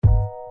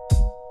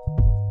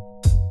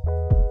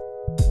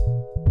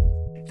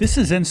This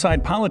is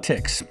Inside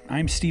Politics.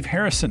 I'm Steve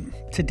Harrison.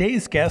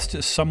 Today's guest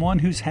is someone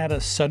who's had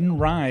a sudden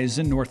rise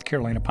in North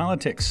Carolina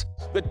politics.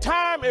 The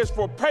time is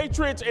for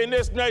patriots in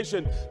this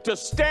nation to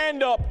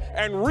stand up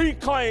and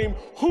reclaim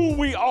who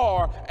we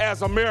are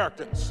as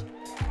Americans.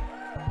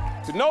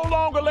 To no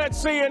longer let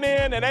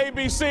CNN and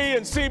ABC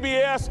and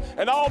CBS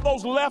and all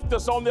those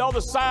leftists on the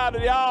other side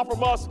of the aisle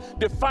from us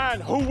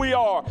define who we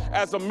are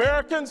as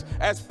Americans,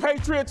 as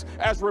patriots,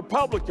 as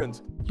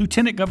Republicans.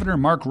 Lieutenant Governor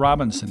Mark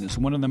Robinson is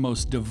one of the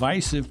most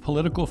divisive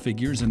political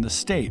figures in the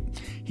state.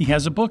 He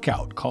has a book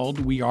out called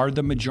We Are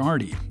the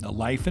Majority, The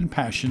Life and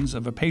Passions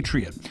of a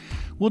Patriot.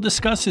 We'll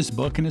discuss his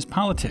book and his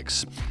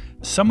politics.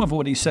 Some of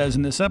what he says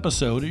in this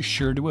episode is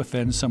sure to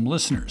offend some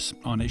listeners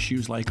on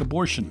issues like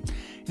abortion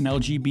and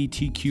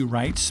LGBTQ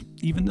rights,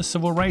 even the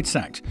Civil Rights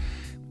Act.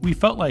 We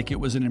felt like it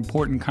was an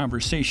important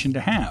conversation to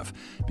have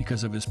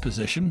because of his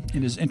position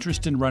and his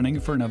interest in running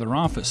for another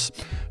office.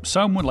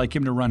 Some would like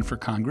him to run for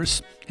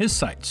Congress. His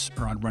sights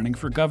are on running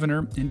for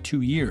governor in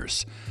 2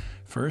 years.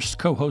 First,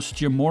 co-hosts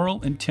Jim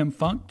Morrill and Tim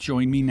Funk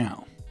join me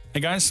now. Hey,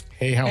 guys.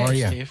 Hey, how are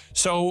you? Steve.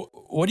 So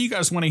what do you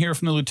guys want to hear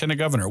from the Lieutenant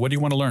Governor? What do you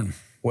want to learn?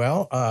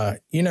 Well,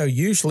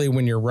 usually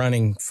when you're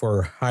running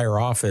for higher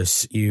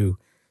office, you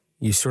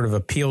sort of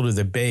appeal to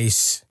the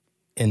base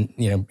in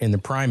the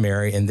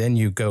primary, and then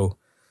you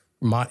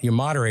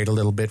moderate a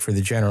little bit for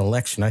the general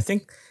election. I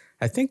think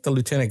the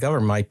Lieutenant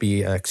Governor might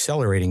be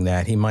accelerating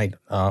that. He might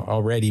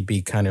already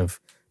be kind of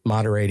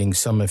moderating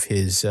some of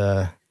his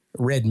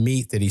red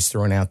meat that he's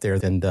throwing out there.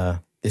 And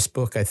this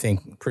book, I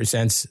think,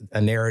 presents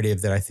a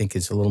narrative that I think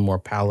is a little more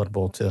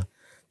palatable to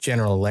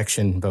general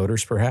election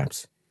voters,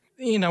 perhaps.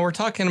 We're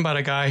talking about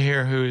a guy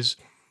here who's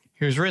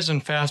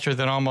risen faster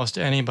than almost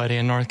anybody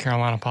in North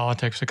Carolina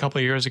politics. A couple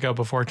of years ago,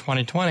 before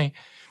 2020,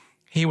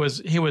 he was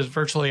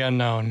virtually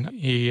unknown.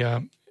 He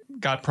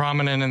got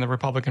prominent in the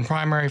Republican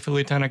primary for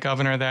lieutenant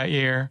governor that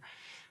year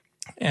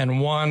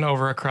and won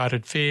over a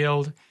crowded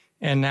field.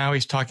 And now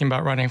he's talking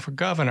about running for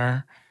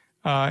governor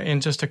in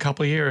just a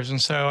couple of years.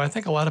 And so I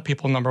think a lot of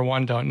people, number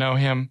one, don't know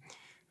him.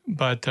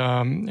 But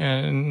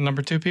and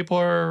number two, people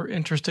are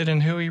interested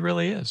in who he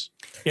really is.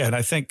 Yeah, and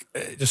I think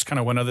just kind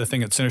of one other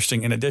thing that's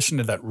interesting, in addition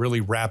to that really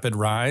rapid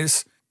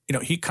rise,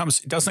 he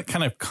doesn't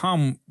kind of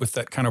come with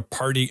that kind of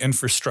party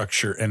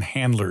infrastructure and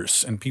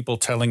handlers and people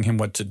telling him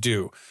what to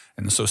do.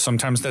 And so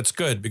sometimes that's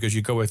good because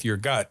you go with your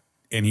gut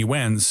and he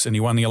wins and he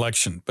won the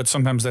election. But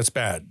sometimes that's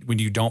bad when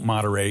you don't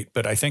moderate.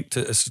 But I think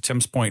to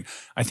Tim's point,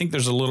 I think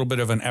there's a little bit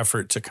of an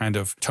effort to kind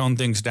of tone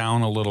things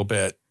down a little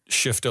bit,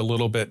 shift a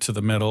little bit to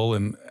the middle,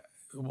 and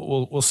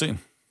we'll see.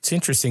 It's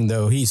interesting,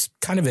 though. He's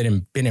kind of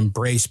been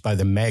embraced by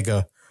the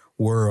MAGA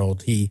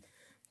world. He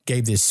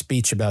gave this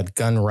speech about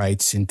gun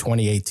rights in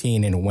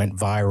 2018, and it went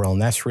viral,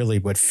 and that's really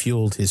what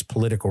fueled his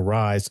political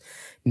rise.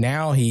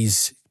 Now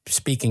he's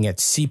speaking at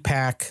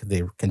CPAC,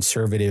 the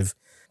conservative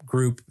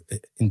group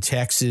in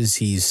Texas.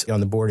 He's on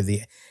the board of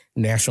the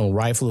National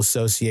Rifle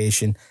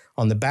Association.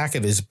 On the back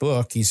of his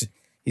book, he's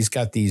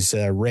got these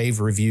rave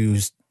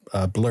reviews,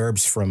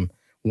 blurbs from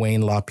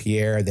Wayne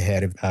LaPierre, the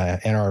head of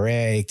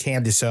NRA,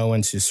 Candace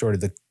Owens, who's sort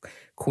of the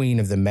queen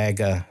of the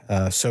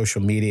MAGA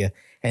social media,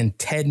 and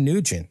Ted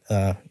Nugent,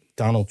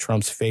 Donald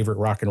Trump's favorite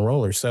rock and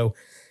roller. So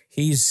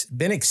he's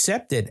been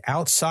accepted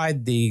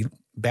outside the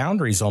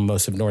boundaries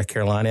almost of North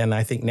Carolina, and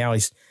I think now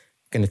he's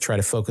going to try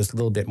to focus a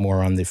little bit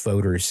more on the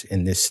voters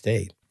in this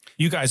state.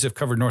 You guys have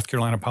covered North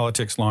Carolina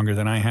politics longer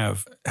than I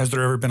have. Has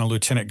there ever been a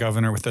lieutenant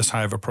governor with this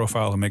high of a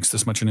profile who makes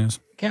this much news?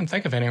 Can't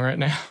think of any right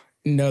now.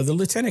 No, the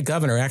lieutenant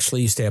governor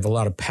actually used to have a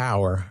lot of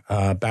power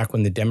back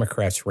when the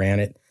Democrats ran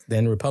it.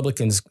 Then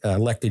Republicans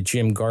elected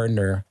Jim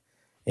Gardner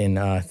in,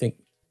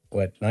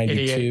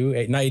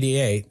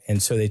 98.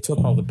 And so they took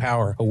all the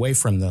power away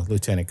from the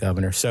lieutenant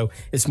governor. So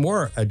it's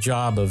more a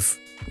job of,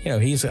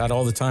 he's got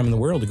all the time in the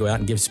world to go out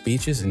and give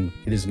speeches and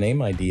get his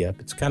name ID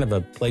up. It's kind of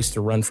a place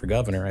to run for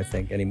governor, I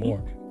think,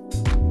 anymore.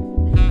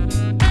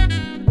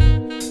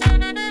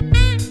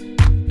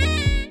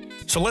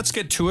 So let's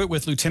get to it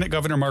with Lieutenant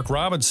Governor Mark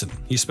Robinson.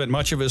 He spent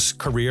much of his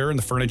career in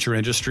the furniture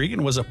industry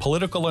and was a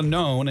political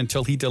unknown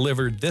until he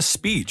delivered this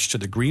speech to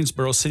the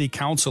Greensboro City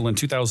Council in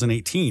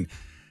 2018,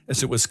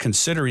 as it was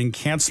considering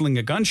canceling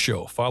a gun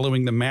show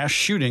following the mass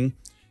shooting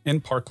in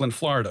Parkland,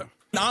 Florida.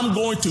 I'm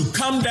going to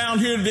come down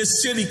here to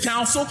this city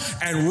council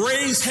and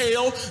raise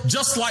hell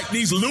just like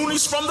these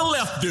loonies from the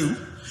left do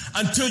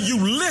until you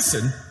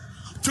listen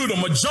to the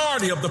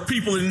majority of the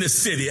people in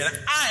this city. And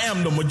I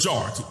am the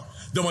majority.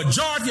 The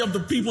majority of the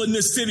people in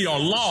this city are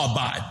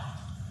law-abiding,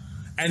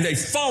 and they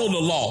follow the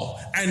law,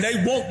 and they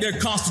want their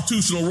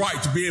constitutional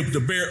right to be able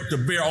to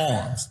bear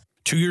arms.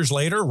 2 years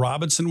later,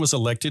 Robinson was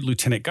elected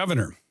lieutenant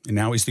governor, and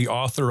now he's the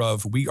author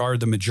of We Are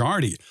the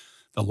Majority,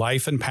 The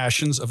Life and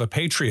Passions of a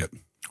Patriot.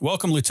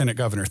 Welcome, Lieutenant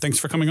Governor. Thanks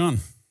for coming on.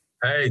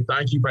 Hey,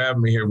 thank you for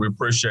having me here. We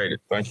appreciate it.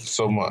 Thank you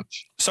so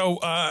much. So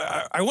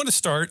I want to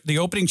start. The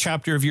opening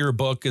chapter of your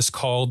book is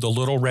called The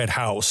Little Red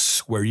House,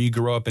 where you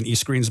grew up in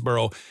East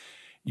Greensboro.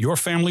 Your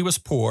family was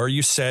poor.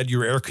 You said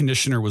your air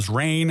conditioner was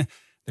rain.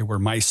 There were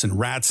mice and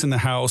rats in the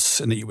house,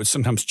 and that you would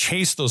sometimes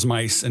chase those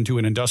mice into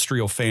an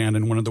industrial fan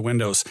in one of the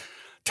windows.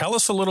 Tell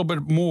us a little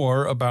bit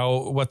more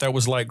about what that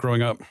was like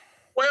growing up.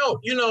 Well,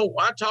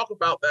 I talk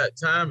about that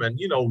time and,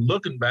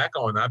 looking back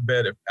on, I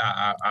bet if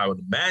I would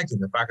imagine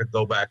if I could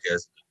go back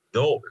as an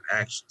adult and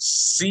actually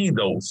see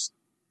those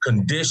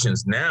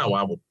conditions now,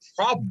 I would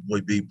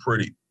probably be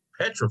pretty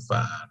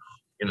petrified.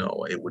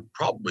 It would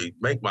probably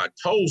make my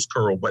toes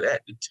curl. But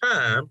at the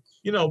time,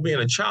 being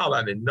a child,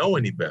 I didn't know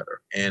any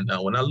better. And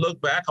when I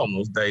look back on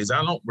those days,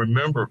 I don't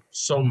remember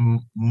so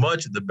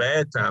much of the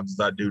bad times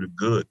as I do the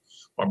good.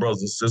 My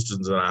brothers and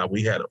sisters and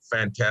we had a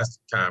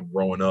fantastic time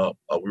growing up.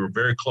 We were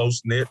very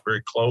close-knit,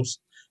 very close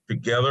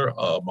together.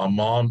 My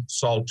mom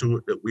saw to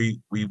it that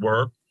we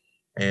were.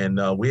 And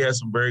we had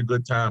some very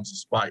good times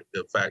despite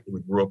the fact that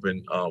we grew up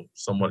in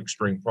somewhat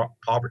extreme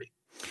poverty.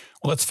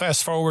 Well, let's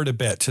fast forward a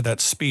bit to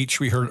that speech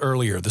we heard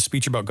earlier, the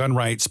speech about gun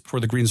rights before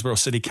the Greensboro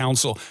City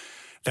Council.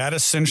 That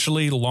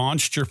essentially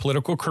launched your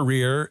political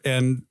career.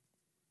 And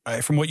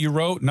from what you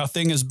wrote,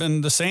 nothing has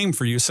been the same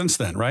for you since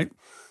then, right?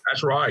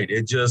 That's right.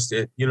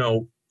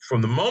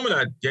 From the moment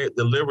I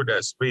delivered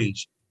that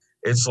speech,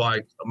 it's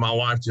like my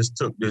life just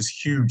took this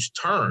huge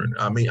turn.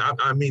 I mean,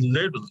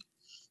 literally,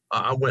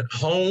 I went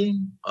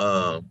home,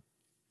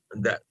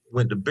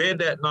 went to bed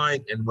that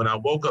night, and when I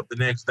woke up the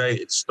next day,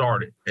 it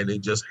started, and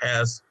it just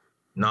has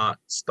not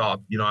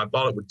stopped. I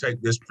thought it would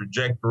take this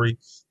trajectory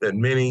that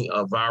many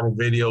viral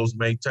videos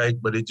may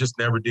take, but it just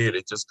never did.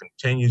 It just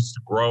continues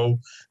to grow,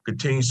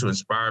 continues to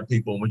inspire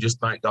people, and we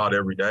just thank God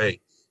every day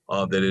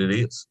that it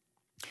is.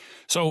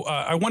 So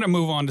I want to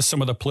move on to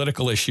some of the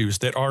political issues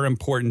that are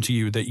important to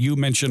you that you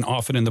mention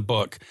often in the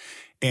book,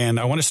 and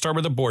I want to start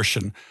with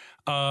abortion.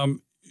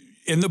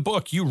 In the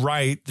book, you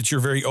write that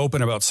you're very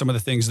open about some of the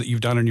things that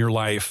you've done in your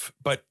life,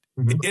 but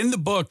in the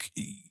book,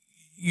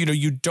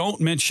 you don't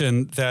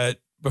mention that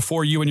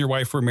before you and your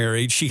wife were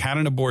married, she had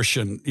an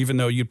abortion, even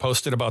though you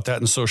posted about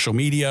that in social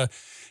media.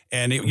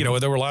 And,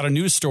 there were a lot of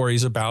news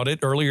stories about it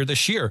earlier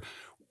this year.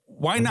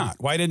 Why not?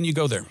 Why didn't you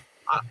go there?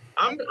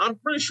 I'm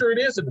pretty sure it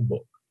is in the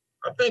book.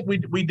 I think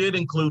we did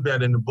include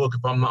that in the book,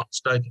 if I'm not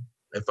mistaken.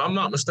 If I'm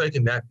not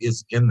mistaken, that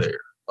is in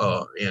there.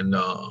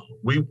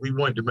 We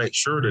wanted to make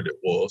sure that it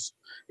was.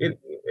 If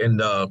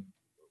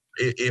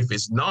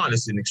it's not,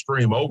 it's an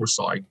extreme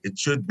oversight. It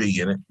should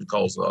be in it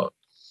because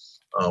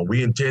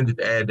we intended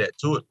to add that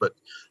to it. But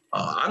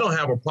I don't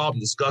have a problem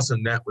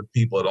discussing that with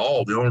people at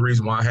all. The only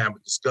reason why I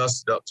haven't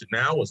discussed it up to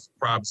now was the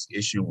privacy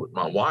issue with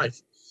my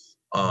wife.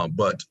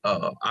 But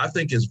I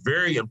think it's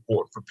very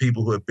important for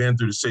people who have been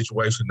through the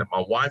situation that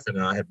my wife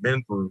and I have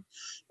been through,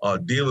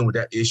 dealing with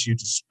that issue,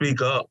 to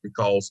speak up,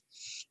 because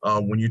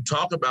when we're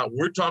talking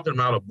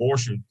about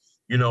abortion,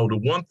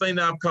 the one thing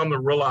that I've come to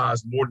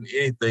realize more than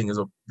anything is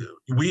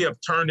we have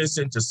turned this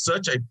into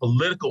such a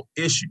political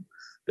issue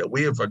that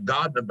we have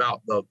forgotten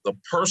about the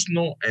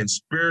personal and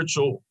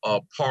spiritual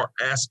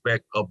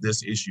aspect of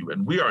this issue.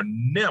 And we are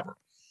never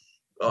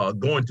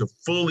going to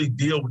fully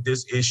deal with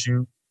this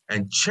issue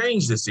and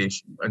change this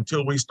issue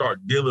until we start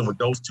dealing with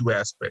those two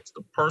aspects,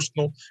 the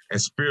personal and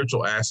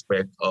spiritual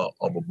aspect of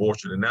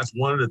abortion. And that's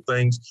one of the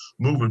things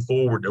moving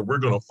forward that we're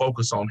going to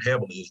focus on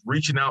heavily, is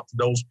reaching out to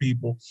those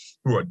people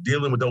who are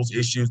dealing with those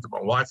issues that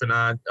my wife and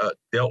I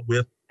dealt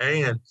with,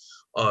 and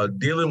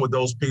dealing with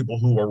those people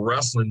who are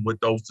wrestling with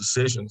those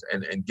decisions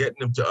and getting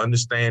them to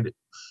understand it.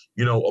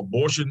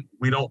 Abortion,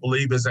 we don't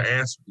believe is the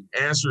answer.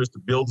 The answer is to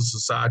build a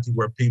society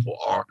where people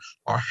are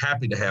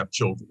happy to have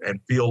children and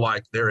feel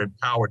like they're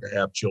empowered to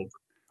have children.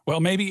 Well,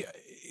 maybe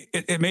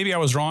I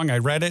was wrong. I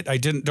read it. I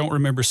don't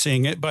remember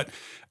seeing it. But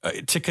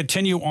to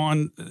continue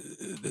on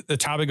the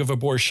topic of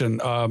abortion,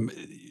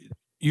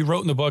 you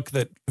wrote in the book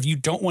that you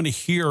don't want to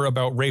hear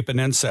about rape and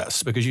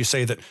incest because you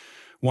say that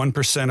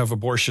 1% of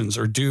abortions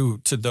are due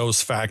to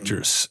those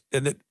factors.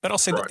 But I'll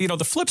say that,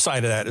 the flip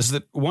side of that is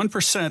that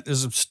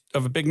 1%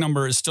 of a big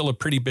number is still a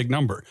pretty big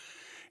number.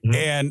 Mm-hmm.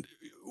 And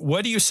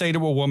what do you say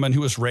to a woman who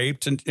was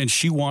raped and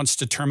she wants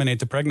to terminate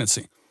the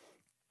pregnancy?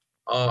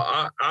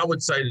 I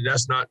would say that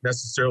that's not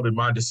necessarily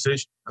my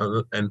decision.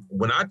 And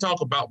when I talk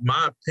about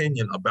my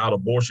opinion about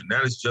abortion,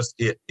 that is just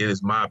it. It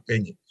is my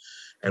opinion.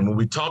 And when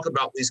we talk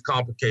about these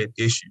complicated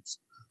issues,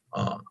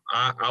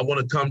 I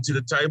want to come to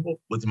the table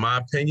with my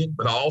opinion,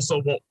 but I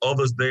also want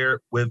others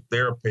there with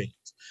their opinions.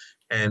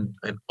 And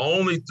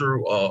only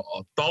through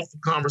a thoughtful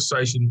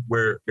conversation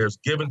where there's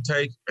give and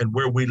take and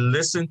where we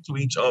listen to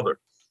each other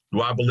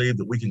do I believe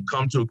that we can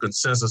come to a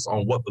consensus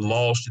on what the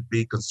law should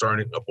be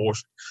concerning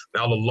abortion.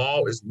 Now, the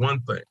law is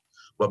one thing,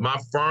 but my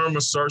firm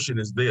assertion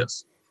is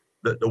this,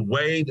 that the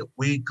way that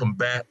we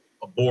combat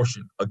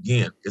abortion,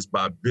 again, is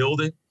by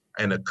building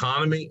an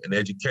economy, an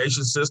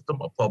education system,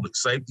 a public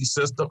safety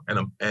system, and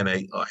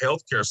a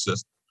healthcare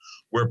system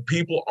where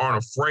people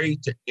aren't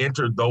afraid to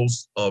enter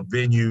those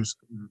venues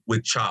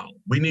with child.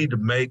 We need to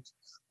make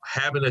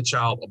having a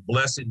child a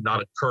blessing,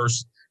 not a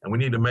curse. And we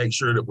need to make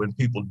sure that when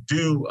people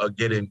do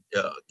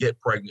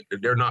get pregnant,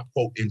 that they're not,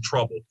 quote, in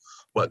trouble,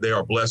 but they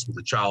are blessed with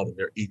a child and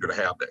they're eager to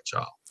have that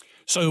child.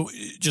 So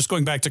just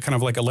going back to kind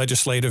of like a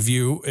legislative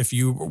view, if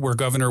you were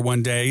governor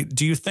one day,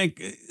 you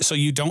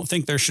don't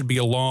think there should be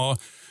a law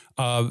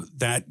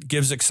that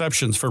gives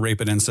exceptions for rape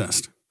and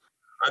incest?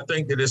 I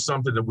think that it's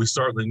something that we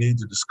certainly need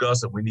to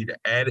discuss, and we need to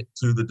add it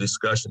to the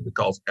discussion,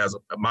 because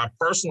my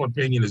personal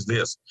opinion is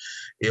this: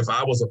 if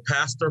I was a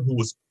pastor who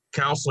was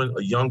counseling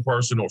a young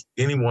person or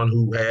anyone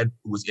who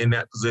was in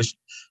that position,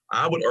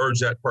 I would urge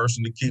that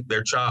person to keep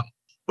their child.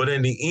 But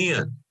in the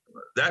end,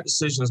 that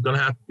decision is going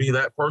to have to be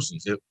that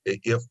person's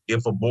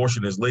if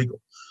abortion is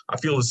legal. I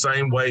feel the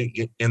same way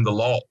in the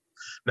law.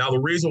 Now, the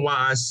reason why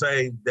I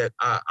say that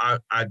I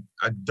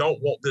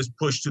don't want this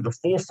pushed to the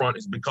forefront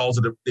is because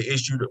of the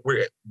issue that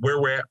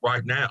where we're at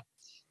right now.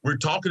 We're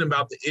talking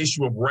about the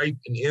issue of rape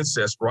and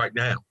incest right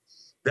now.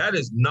 That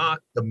is not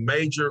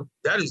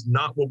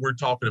what we're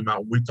talking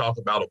about when we talk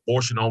about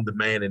abortion on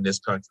demand in this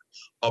country.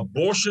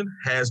 Abortion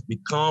has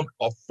become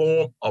a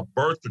form of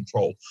birth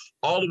control,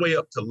 all the way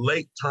up to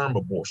late-term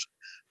abortion.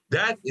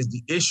 That is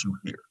the issue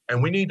here,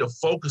 and we need to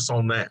focus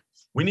on that.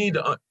 We need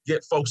to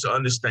get folks to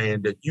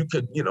understand that you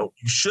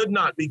should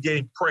not be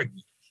getting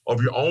pregnant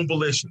of your own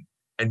volition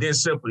and then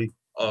simply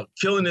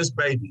killing this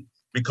baby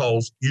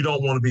because you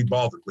don't want to be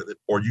bothered with it,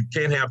 or you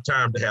can't have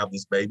time to have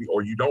this baby,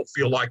 or you don't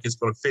feel like it's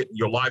going to fit in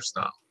your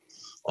lifestyle.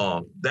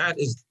 That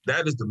is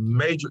the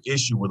major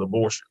issue with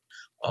abortion.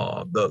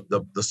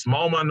 The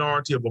small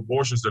minority of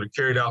abortions that are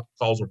carried out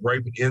because of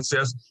rape and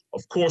incest,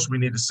 of course, we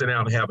need to sit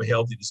down and have a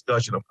healthy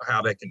discussion of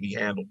how that can be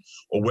handled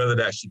or whether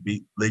that should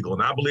be legal.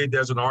 And I believe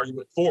there's an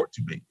argument for it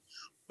to be.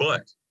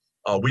 But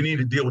we need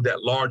to deal with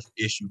that larger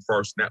issue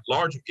first. And that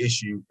larger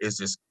issue is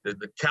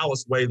the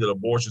callous way that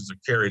abortions are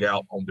carried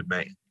out on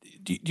demand.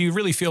 Do you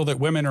really feel that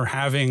women are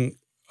having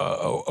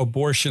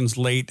abortions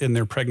late in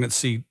their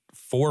pregnancy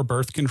for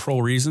birth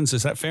control reasons?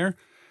 Is that fair?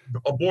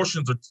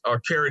 Abortions are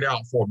carried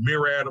out for a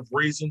myriad of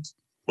reasons.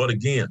 But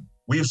again,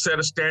 we've set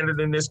a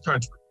standard in this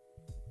country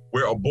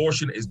where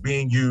abortion is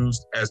being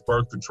used as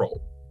birth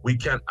control.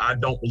 I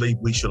don't believe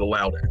we should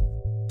allow that.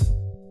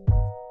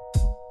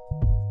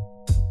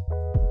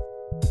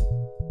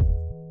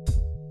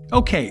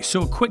 Okay,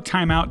 so a quick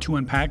timeout to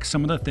unpack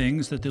some of the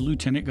things that the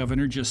lieutenant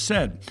governor just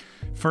said.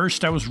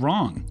 First, I was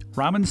wrong.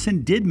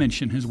 Robinson did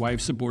mention his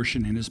wife's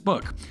abortion in his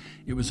book.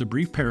 It was a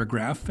brief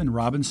paragraph, and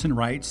Robinson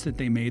writes that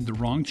they made the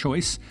wrong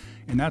choice,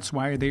 and that's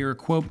why they are,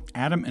 quote,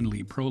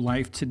 adamantly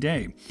pro-life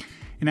today.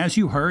 And as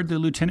you heard, the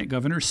lieutenant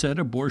governor said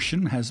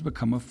abortion has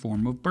become a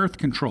form of birth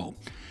control.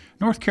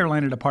 North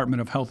Carolina Department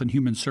of Health and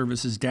Human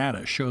Services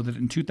data show that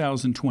in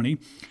 2020,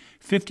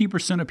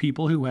 50% of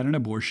people who had an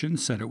abortion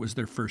said it was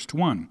their first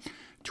one.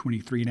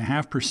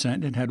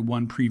 23.5% had had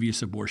one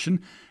previous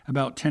abortion,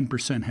 about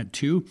 10% had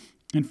two,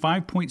 and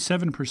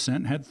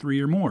 5.7% had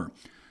three or more.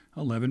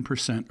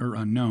 11% are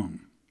unknown.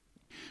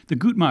 The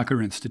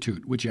Guttmacher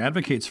Institute, which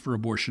advocates for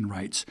abortion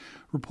rights,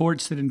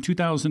 reports that in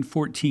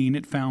 2014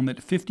 it found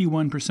that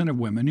 51% of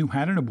women who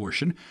had an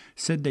abortion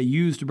said they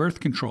used birth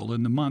control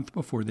in the month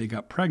before they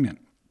got pregnant.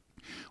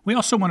 We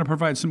also want to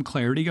provide some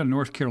clarity on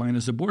North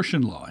Carolina's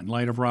abortion law in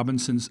light of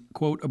Robinson's,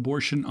 quote,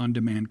 abortion on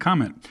demand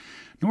comment.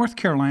 North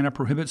Carolina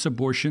prohibits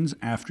abortions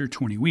after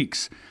 20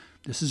 weeks.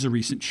 This is a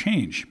recent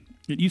change.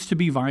 It used to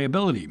be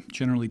viability,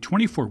 generally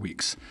 24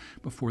 weeks,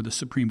 before the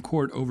Supreme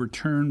Court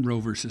overturned Roe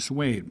v.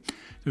 Wade.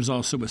 There's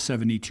also a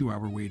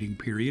 72-hour waiting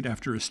period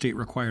after a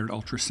state-required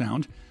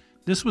ultrasound.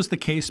 This was the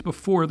case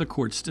before the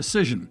court's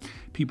decision.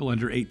 People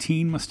under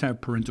 18 must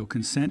have parental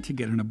consent to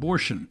get an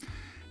abortion.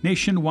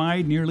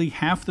 Nationwide, nearly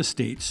half the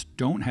states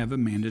don't have a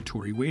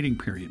mandatory waiting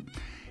period.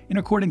 And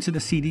according to the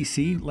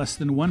CDC, less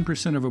than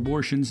 1% of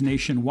abortions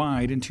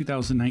nationwide in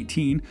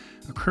 2019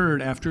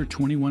 occurred after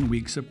 21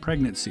 weeks of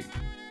pregnancy.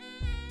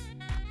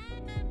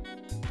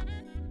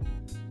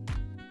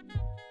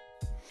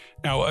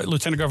 Now,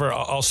 Lieutenant Governor,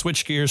 I'll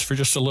switch gears for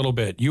just a little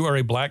bit. You are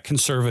a black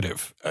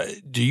conservative.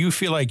 Do you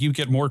feel like you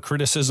get more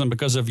criticism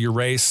because of your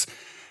race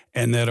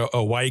and that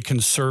a white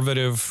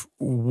conservative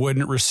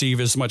wouldn't receive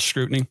as much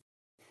scrutiny?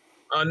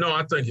 No,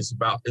 I think it's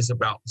about the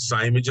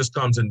same. It just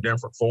comes in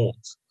different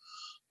forms.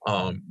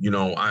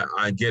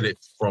 I get it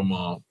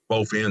from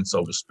both ends,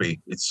 so to speak.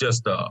 It's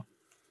just,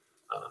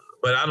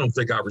 but I don't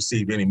think I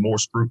receive any more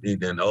scrutiny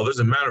than others. As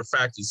a matter of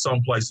fact, in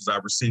some places I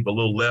receive a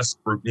little less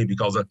scrutiny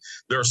because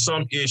there are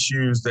some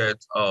issues that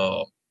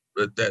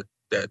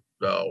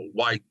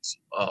white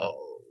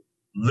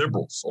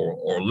liberals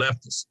or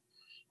leftists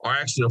are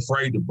actually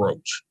afraid to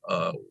broach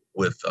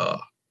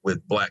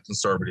with black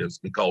conservatives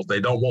because they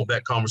don't want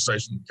that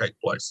conversation to take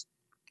place.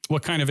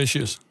 What kind of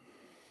issues?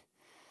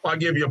 I'll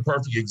give you a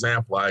perfect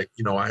example. I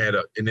had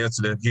an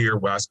incident here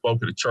where I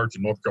spoke at a church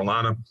in North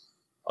Carolina.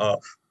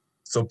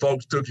 Some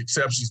folks took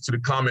exceptions to the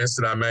comments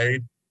that I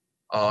made,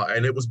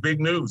 and it was big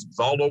news. It was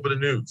all over the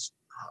news.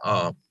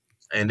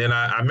 And then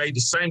I made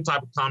the same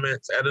type of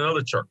comments at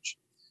another church.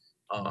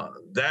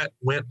 That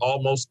went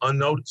almost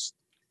unnoticed.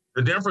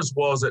 The difference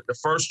was that the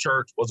first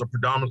church was a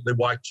predominantly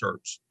white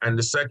church, and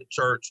the second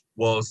church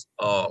was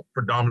a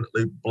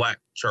predominantly black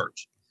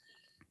church.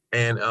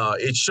 And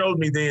it showed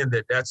me then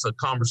that that's a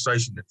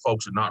conversation that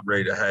folks are not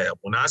ready to have.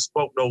 When I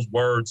spoke those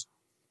words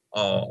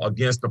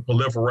against the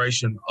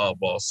proliferation of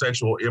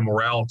sexual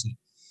immorality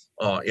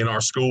in our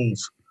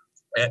schools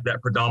at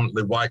that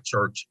predominantly white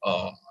church,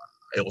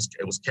 it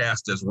was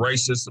cast as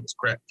racist. It was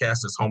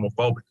cast as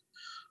homophobic.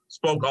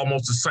 spoke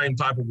almost the same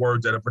type of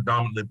words at a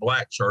predominantly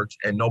black church,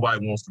 and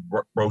nobody wants to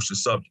broach the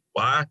subject.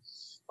 Why?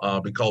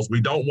 Because we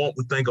don't want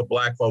to think of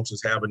black folks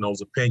as having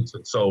those opinions.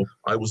 And so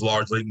I was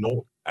largely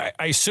ignored.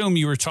 I assume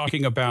you were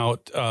talking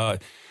about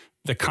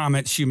the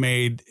comments you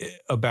made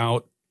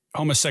about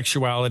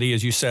homosexuality,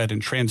 as you said,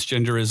 and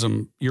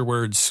transgenderism. Your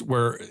words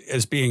were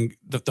as being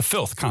the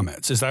filth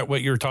comments. Is that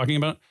what you're talking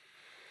about?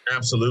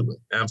 Absolutely.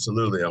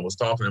 Absolutely. I was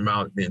talking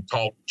about it being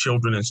taught to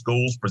children in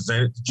schools,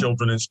 presented to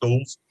children in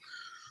schools.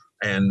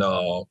 And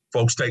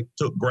folks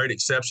took great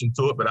exception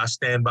to it, but I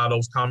stand by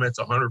those comments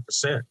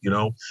 100%. You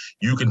know,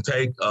 you can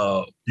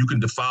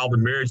defile the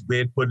marriage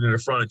bed, put it in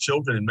front of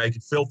children and make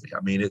it filthy.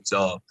 I mean, it's,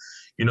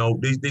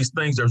 these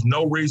things, there's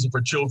no reason for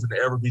children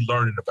to ever be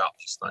learning about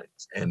these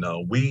things. And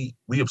we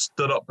have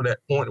stood up for that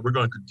point, and we're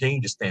going to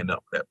continue to stand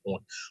up for that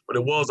point. But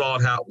it was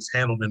odd how it was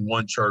handled in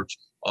one church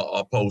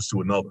opposed to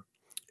another.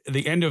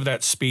 The end of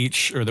that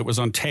speech, or that was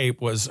on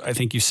tape, was, I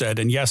think you said,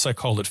 and yes, I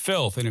called it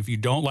filth. And if you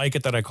don't like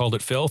it that I called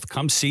it filth,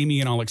 come see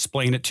me and I'll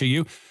explain it to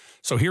you.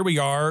 So here we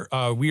are.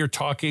 We are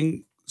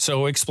talking.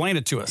 So explain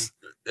it to us.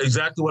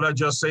 Exactly what I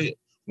just said.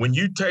 When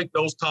you take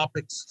those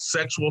topics,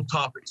 sexual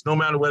topics, no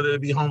matter whether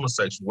it be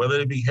homosexual, whether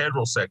it be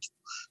heterosexual,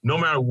 no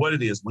matter what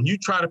it is, when you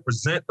try to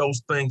present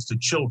those things to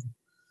children,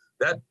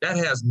 that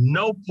has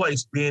no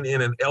place being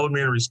in an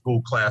elementary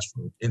school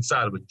classroom,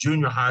 inside of a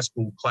junior high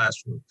school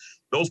classroom.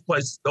 Those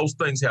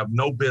things have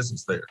no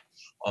business there.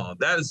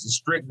 That is the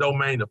strict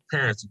domain of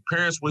parents. If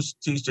parents wish to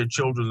teach their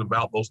children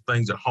about those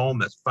things at home,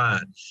 that's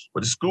fine.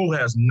 But the school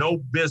has no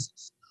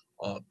business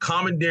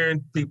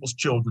commandeering people's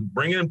children,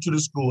 bringing them to the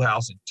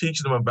schoolhouse and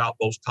teaching them about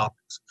those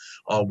topics.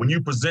 When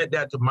you present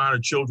that to minor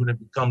children, it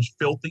becomes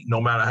filthy, no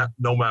matter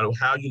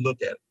how you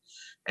look at it.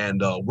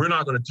 And we're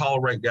not going to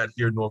tolerate that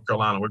here in North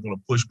Carolina. We're going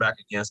to push back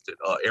against it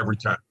every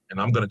time.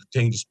 And I'm going to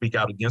continue to speak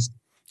out against it.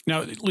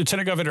 Now,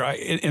 Lieutenant Governor,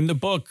 in the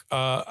book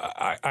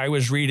I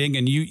was reading,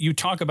 and you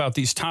talk about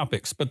these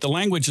topics, but the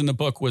language in the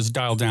book was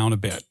dialed down a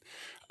bit.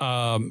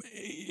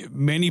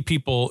 Many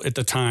people at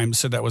the time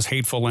said that was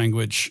hateful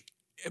language.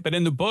 But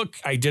in the book,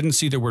 I didn't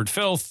see the word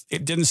filth.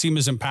 It didn't seem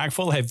as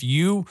impactful. Have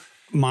you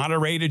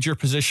moderated your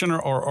position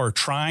or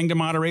trying to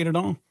moderate it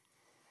all?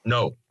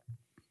 No.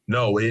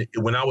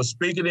 When I was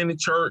speaking in the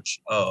church,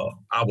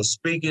 I was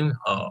speaking,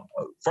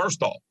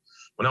 first off,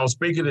 when I was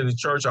speaking in the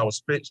church, I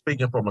was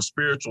speaking from a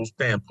spiritual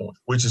standpoint,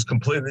 which is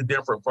completely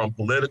different from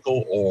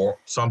political or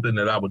something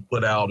that I would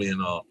put out in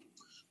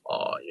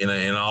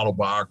an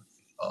autobiography.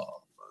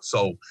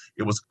 So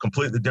it was a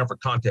completely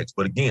different context.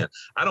 But again,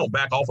 I don't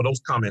back off of those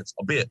comments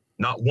a bit,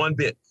 not one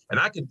bit. And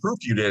I can prove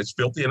to you that it's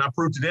filthy, and I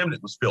proved to them that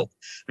it was filthy.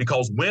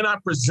 Because when I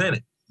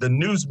presented the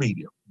news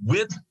media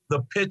with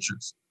the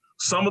pictures,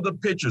 some of the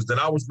pictures that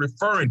I was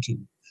referring to,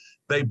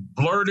 they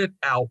blurted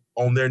out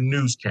on their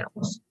news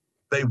cameras.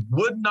 They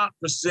would not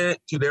present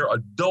it to their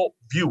adult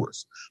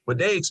viewers, but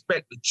they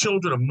expect the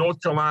children of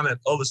North Carolina and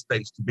other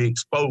states to be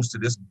exposed to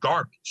this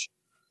garbage.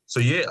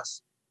 So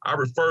yes, I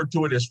referred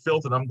to it as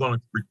filth, and I'm going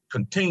to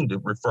continue to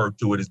refer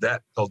to it as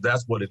that, because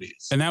that's what it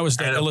is. And that was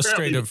the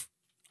illustrative.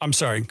 I'm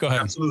sorry, go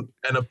ahead. Absolutely.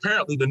 And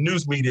apparently the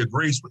news media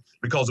agrees with it,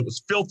 because it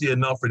was filthy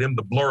enough for them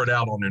to blur it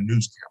out on their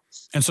news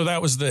cameras. And so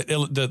that was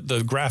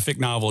the graphic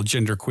novel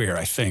Genderqueer,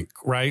 I think,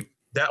 right?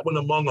 That one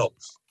among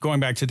others. Going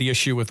back to the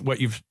issue with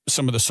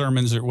some of the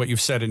sermons or what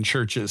you've said in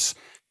churches,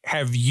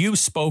 have you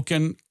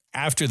spoken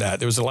after that?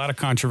 There was a lot of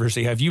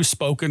controversy. Have you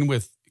spoken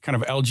with kind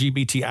of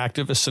LGBT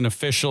activists and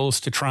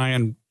officials to try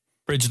and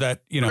bridge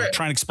that,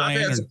 try and explain?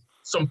 I've had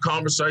some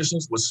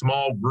conversations with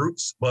small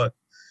groups, but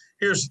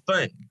here's the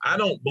thing. I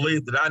don't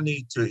believe that I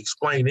need to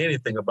explain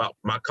anything about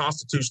my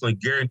constitutionally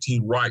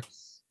guaranteed right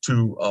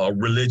to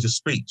religious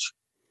speech.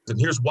 And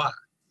here's why.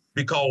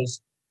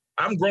 Because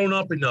I'm grown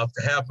up enough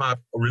to have my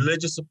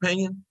religious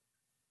opinion,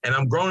 and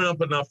I'm grown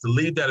up enough to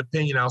leave that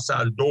opinion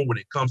outside the door when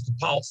it comes to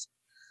policy.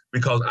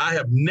 Because I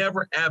have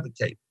never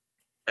advocated,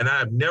 and I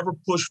have never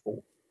pushed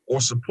for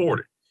or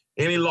supported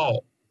any law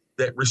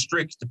that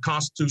restricts the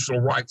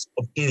constitutional rights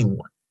of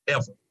anyone,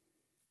 ever.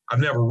 I've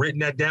never written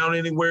that down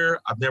anywhere.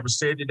 I've never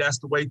said that that's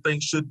the way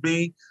things should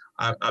be.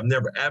 I've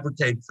never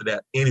advocated for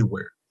that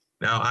anywhere.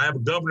 Now, I have a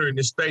governor in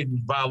this state who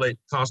violated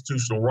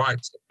constitutional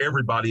rights of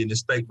everybody in this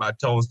state by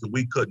telling us that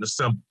we couldn't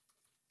assemble.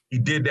 He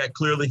did that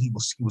clearly. He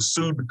was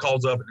sued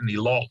because of it, and he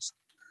lost.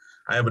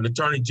 I have an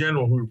attorney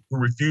general who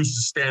refused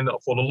to stand up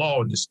for the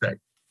law in this state,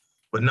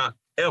 but not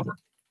ever,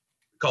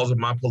 because of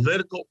my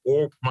political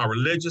or my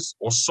religious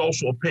or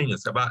social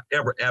opinions, have I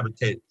ever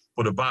advocated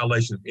for the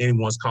violation of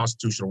anyone's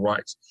constitutional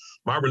rights.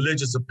 My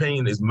religious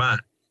opinion is mine,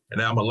 and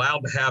I'm allowed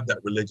to have that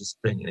religious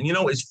opinion. And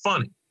it's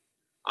funny.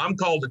 I'm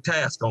called to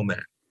task on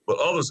that, but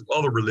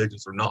other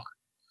religions are not.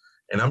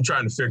 And I'm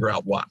trying to figure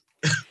out why.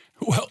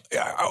 Well,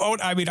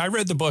 I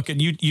read the book,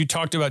 and you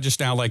talked about just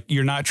now, like,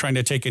 you're not trying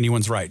to take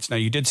anyone's rights. Now,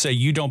 you did say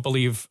you don't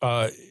believe,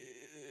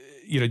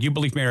 you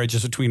believe marriage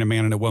is between a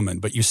man and a woman,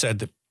 but you said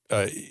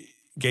that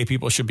gay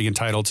people should be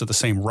entitled to the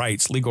same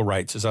rights, legal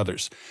rights, as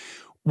others.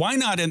 why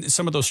not in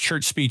some of those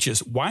church speeches,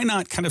 why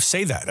not kind of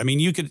say that? I mean,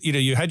 you could,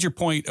 you had your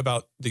point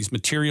about these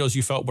materials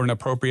you felt weren't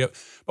appropriate,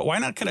 but why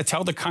not kind of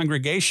tell the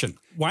congregation?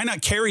 Why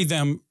not carry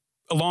them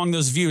along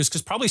those views?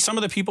 Because probably some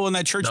of the people in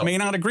that church may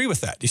not agree with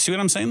that. Do you see what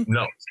I'm saying?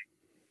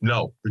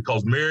 No,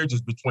 because marriage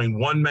is between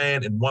one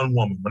man and one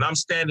woman. When I'm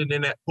standing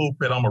in that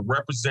pulpit, I'm a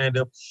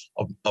representative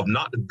of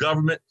not the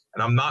government,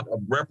 and I'm not a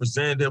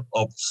representative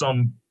of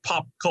some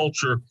pop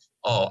culture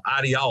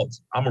ideology.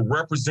 I'm a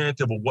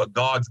representative of what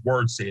God's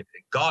word said.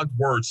 And God's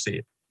word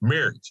said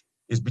marriage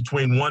is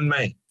between one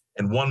man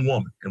and one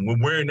woman. And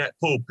when we're in that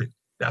pulpit,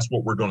 that's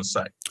what we're going to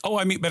say. Oh,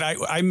 I mean, but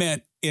I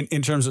meant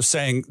in terms of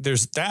saying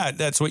there's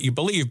that's what you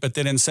believe. But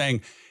then in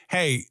saying,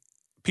 hey,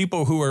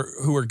 people who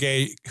are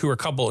gay, who are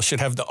couples should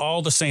have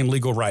all the same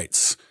legal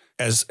rights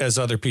as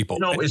other people.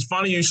 It's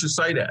funny you should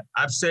say that.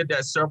 I've said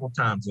that several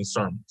times in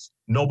sermons.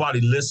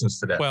 Nobody listens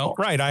to that. Well,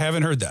 part. Right. I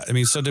haven't heard that. I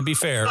mean, so to be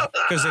fair,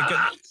 because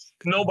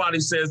nobody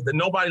says that.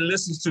 Nobody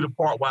listens to the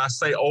part where I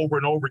say over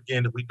and over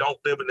again that we don't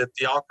live in a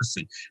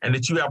theocracy and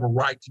that you have a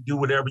right to do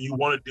whatever you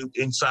want to do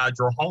inside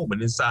your home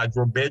and inside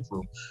your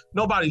bedroom.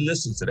 Nobody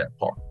listens to that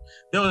part.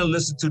 They only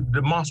listen to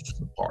the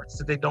demonstrative parts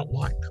that they don't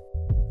like.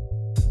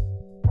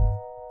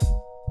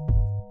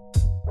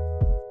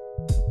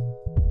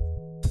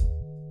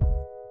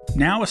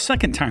 Now, a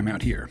second time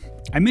out here.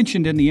 I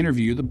mentioned in the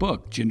interview the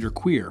book,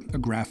 Genderqueer, a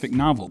graphic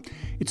novel.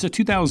 It's a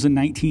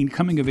 2019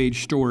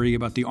 coming-of-age story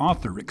about the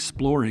author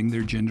exploring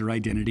their gender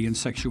identity and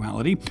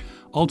sexuality,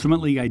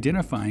 ultimately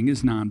identifying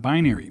as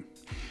non-binary.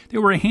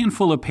 There were a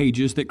handful of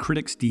pages that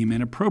critics deem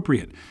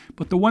inappropriate,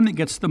 but the one that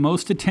gets the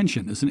most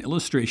attention is an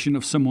illustration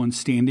of someone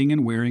standing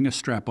and wearing a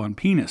strap-on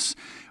penis.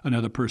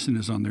 Another person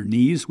is on their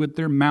knees with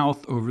their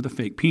mouth over the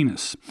fake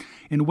penis.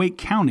 In Wake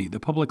County,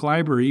 the public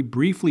library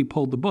briefly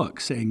pulled the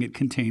book, saying it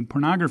contained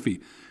pornography,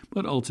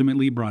 but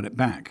ultimately brought it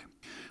back.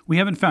 We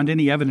haven't found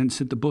any evidence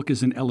that the book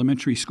is in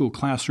elementary school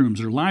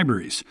classrooms or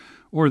libraries,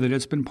 or that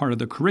it's been part of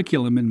the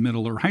curriculum in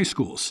middle or high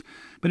schools,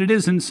 but it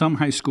is in some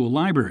high school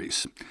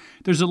libraries.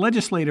 There's a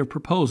legislative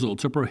proposal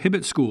to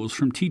prohibit schools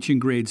from teaching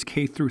grades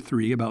K through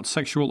 3 about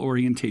sexual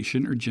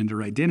orientation or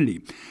gender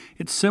identity.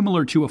 It's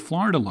similar to a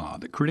Florida law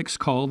that critics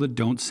call the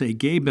Don't Say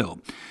Gay bill.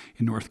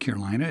 In North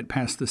Carolina, it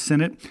passed the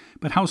Senate,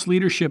 but House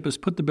leadership has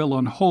put the bill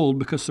on hold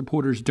because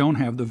supporters don't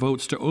have the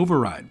votes to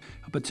override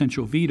a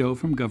potential veto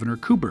from Governor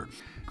Cooper.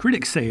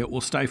 Critics say it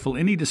will stifle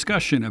any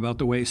discussion about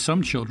the way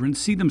some children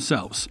see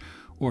themselves,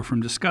 or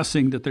from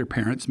discussing that their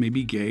parents may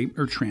be gay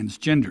or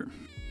transgender.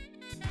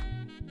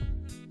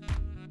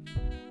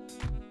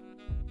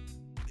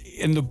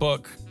 In the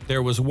book,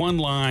 there was one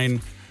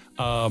line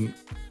that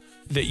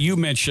you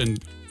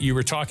mentioned. You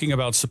were talking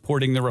about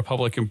supporting the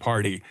Republican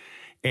Party,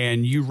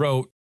 and you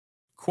wrote,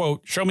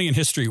 quote, "Show me in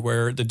history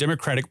where the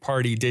Democratic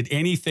Party did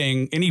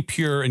anything, any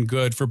pure and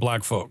good for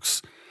black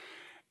folks."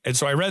 And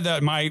so I read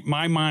that.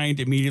 My mind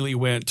immediately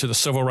went to the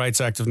Civil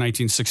Rights Act of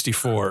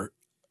 1964.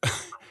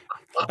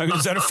 I mean,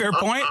 is that a fair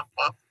point?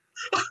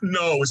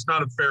 No, it's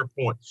not a fair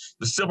point.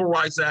 The Civil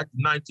Rights Act of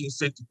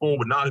 1964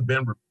 would not have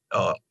been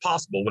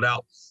possible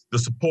without the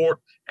support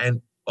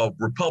of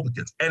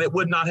Republicans. And it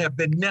would not have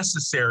been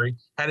necessary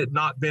had it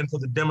not been for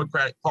the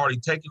Democratic Party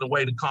taking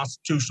away the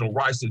constitutional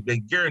rights that had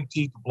been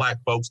guaranteed to black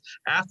folks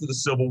after the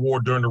Civil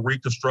War during the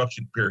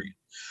Reconstruction period.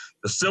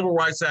 The Civil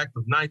Rights Act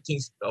of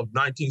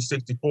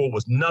 1964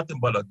 was nothing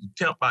but an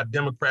attempt by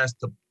Democrats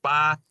to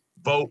buy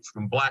votes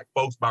from black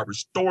folks by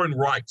restoring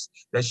rights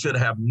that should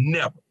have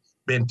never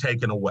been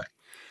taken away.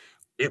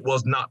 It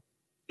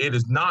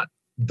is not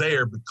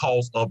there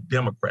because of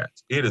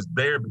Democrats. It is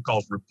there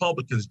because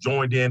Republicans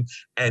joined in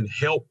and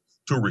helped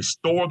to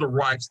restore the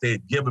rights they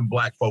had given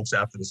black folks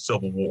after the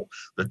Civil War.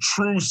 The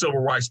true civil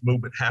rights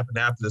movement happened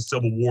after the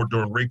Civil War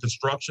during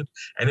Reconstruction,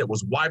 and it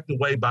was wiped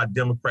away by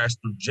Democrats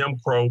through Jim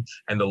Crow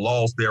and the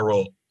laws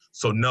thereof.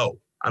 So no,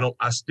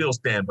 I still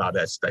stand by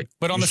that statement.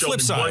 But on the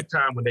flip side, one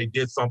time when they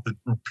did something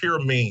through pure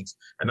means,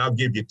 and I'll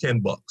give you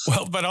 $10.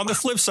 Well, but on the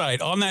flip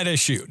side, on that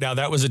issue, now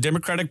that was a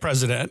Democratic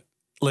president,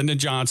 Lyndon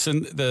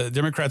Johnson. The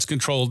Democrats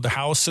controlled the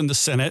House and the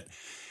Senate.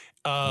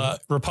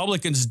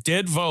 Republicans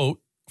did vote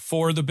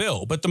for the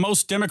bill, but the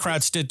most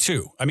Democrats did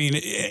too. I mean,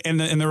 and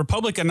the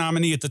Republican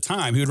nominee at the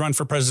time who'd run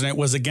for president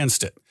was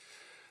against it.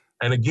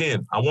 And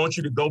again, I want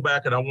you to go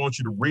back and I want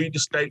you to read the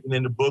statement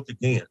in the book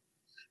again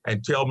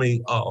and tell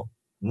me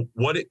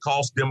what it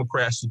cost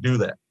Democrats to do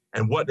that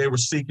and what they were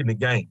seeking to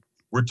gain.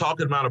 We're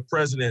talking about a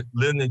president,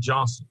 Lyndon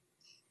Johnson,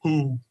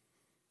 who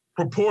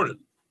purportedly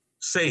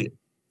said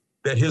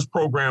that his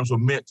programs were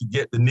meant to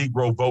get the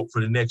Negro vote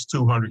for the next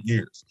 200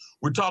 years.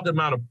 We're talking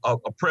about a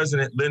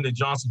president, Lyndon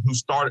Johnson, who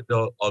started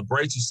a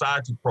Great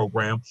Society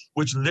program,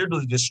 which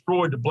literally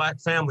destroyed the black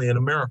family in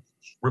America,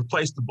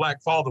 replaced the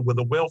black father with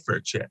a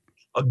welfare check.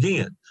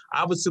 Again,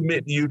 I would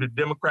submit to you the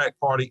Democratic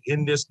Party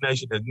in this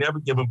nation has never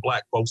given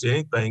black folks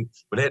anything,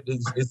 but at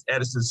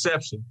its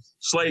inception,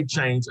 slave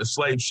chains and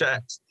slave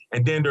shacks.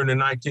 And then during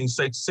the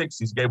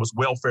 1960s, gave us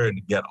welfare in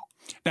the ghetto.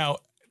 Now,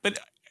 but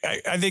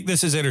I think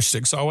this is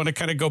interesting. So I want to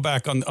kind of go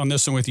back on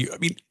this one with you. I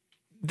mean,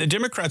 the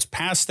Democrats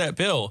passed that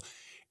bill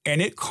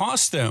and it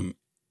cost them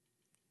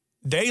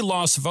they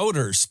lost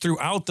voters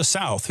throughout the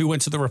South who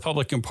went to the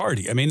Republican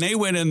Party. I mean, they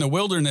went in the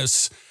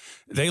wilderness.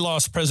 They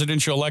lost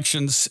presidential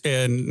elections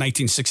in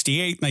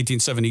 1968,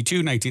 1972,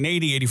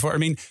 1980, 84. I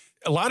mean,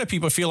 a lot of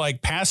people feel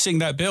like passing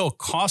that bill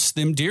cost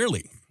them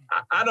dearly.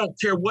 I don't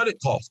care what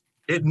it cost.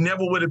 It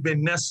never would have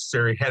been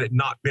necessary had it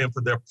not been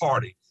for their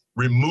party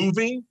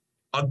removing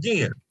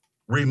the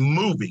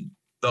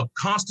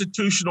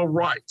constitutional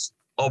rights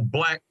of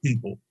Black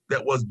people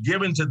that was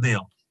given to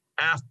them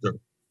after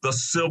the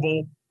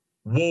Civil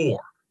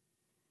War.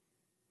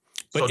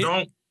 But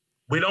I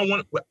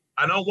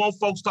don't want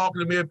folks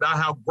talking to me about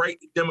how great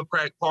the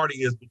Democratic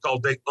Party is because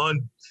they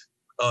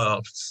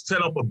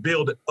set up a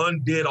bill that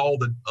undid all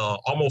the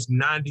almost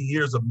 90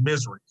 years of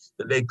misery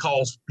that they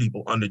caused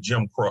people under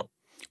Jim Crow.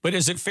 But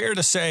is it fair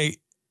to say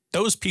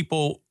those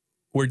people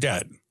were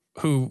dead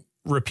who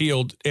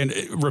repealed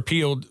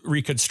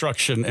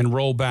Reconstruction and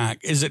roll back?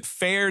 Is it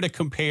fair to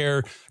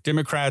compare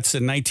Democrats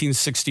in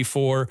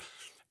 1964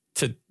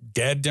 to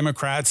dead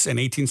Democrats in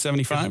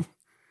 1875?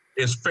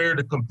 It's fair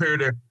to compare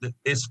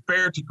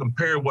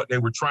what they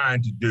were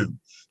trying to do.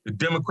 The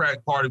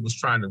Democratic Party was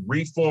trying to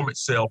reform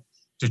itself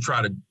to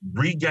try to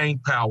regain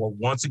power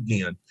once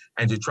again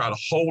and to try to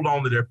hold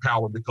on to their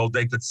power because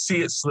they could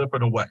see it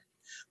slipping away.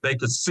 They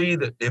could see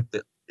that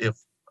if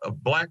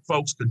Black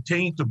folks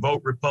continued to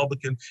vote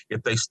Republican,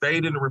 if they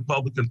stayed in the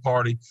Republican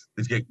Party,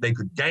 they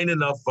could gain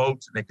enough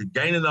votes and they could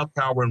gain enough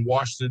power in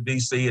Washington,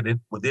 D.C.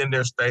 and within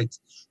their states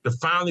to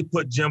finally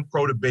put Jim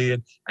Crow to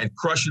bed and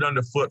crush it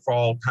underfoot for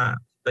all time.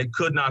 They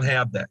could not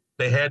have that.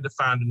 They had to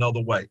find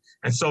another way.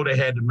 And so they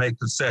had to make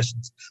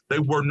concessions. They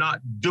were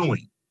not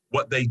doing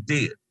what they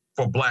did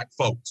for Black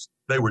folks.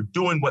 They were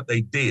doing what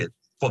they did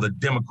for the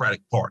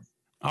Democratic Party.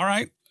 All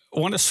right. I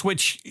want to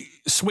switch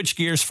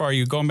gears for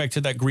you, going back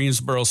to that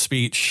Greensboro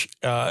speech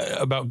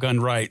about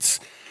gun rights.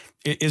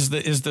 Is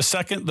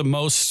the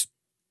most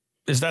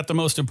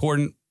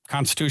important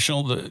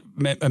constitutional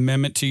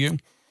amendment to you?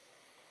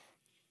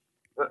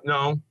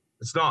 No,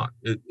 it's not.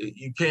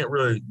 You can't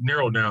really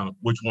narrow down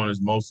which one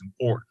is most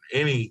important.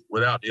 Any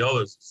without the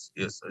others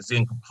is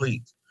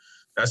incomplete.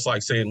 That's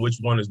like saying which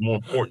one is more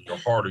important, your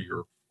heart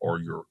or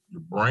your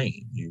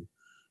brain. You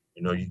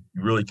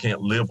really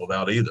can't live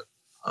without either.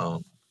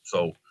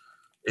 So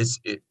the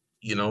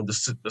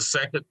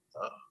second,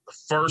 the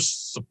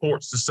first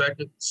supports the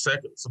second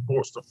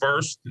supports the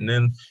first, and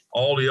then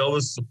all the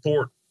others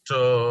support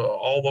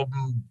all of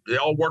them. They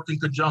all work in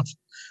conjunction.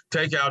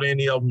 Take out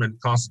any of them and the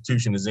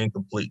Constitution is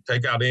incomplete.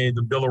 Take out any of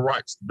the Bill of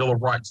Rights. The Bill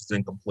of Rights is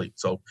incomplete.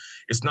 So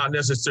it's not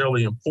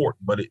necessarily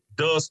important, but it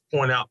does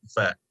point out the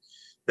fact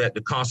that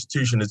the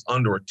Constitution is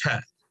under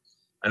attack.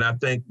 And I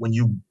think when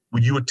you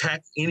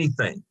attack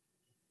anything,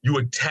 you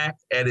attack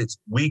at its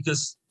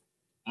weakest,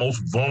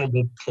 most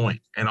vulnerable point.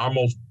 And our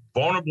most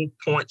vulnerable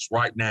points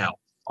right now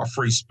are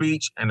free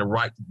speech and the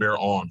right to bear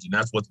arms. And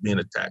that's what's being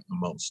attacked the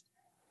most.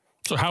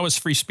 So how is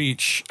free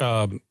speech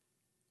being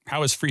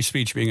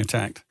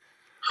attacked?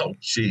 Oh,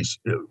 geez.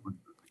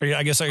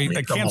 I guess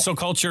cancel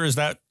culture, is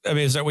that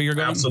where you're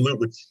going?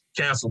 Absolutely.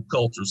 Cancel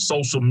culture,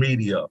 social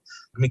media.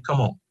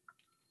 Come on.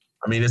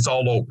 It's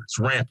all over. It's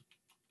rampant.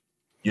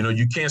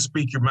 You can't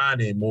speak your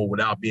mind anymore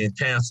without being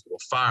canceled or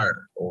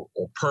fired or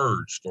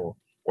purged or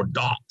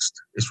doxxed.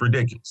 It's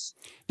ridiculous.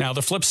 Now,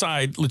 the flip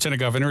side, Lieutenant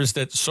Governor, is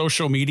that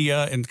social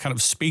media and kind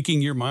of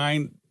speaking your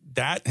mind,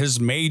 that has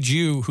made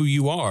you who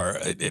you are.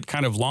 It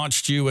kind of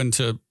launched you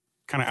into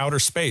kind of outer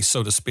space,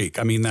 so to speak.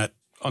 That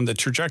on the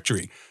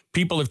trajectory.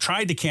 People have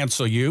tried to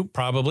cancel you,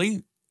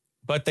 probably,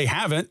 but they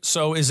haven't.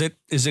 So is it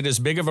as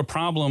big of a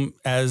problem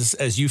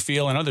as you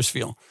feel and others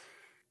feel?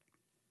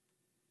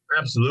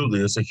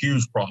 Absolutely. It's a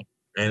huge problem.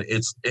 And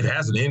it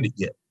hasn't ended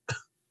yet.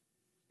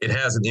 It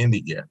hasn't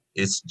ended yet.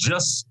 It's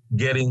just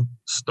getting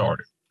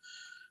started.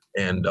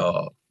 And,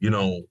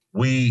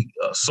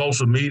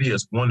 social media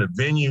is one of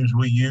the venues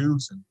we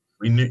use. And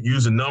we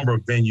use a number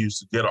of venues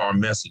to get our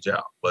message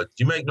out. But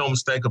you make no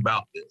mistake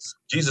about this.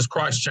 Jesus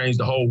Christ changed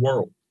the whole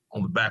world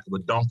on the back of a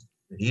donkey.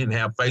 He didn't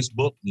have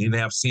Facebook. He didn't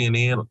have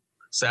CNN or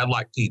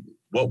satellite TV.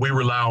 What we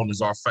rely on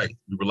is our faith.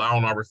 We rely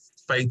on our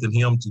faith in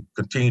him to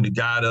continue to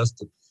guide us,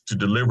 to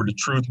deliver the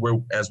truth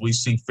as we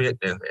see fit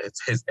and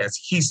as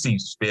he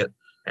sees fit.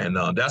 And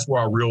that's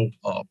where our real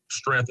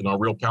strength and our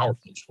real power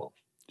comes from.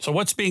 So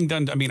what's being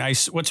done?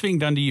 What's being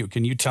done to you?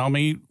 Can you tell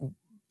me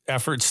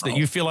efforts that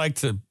you feel like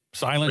to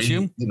silence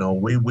you?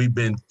 We've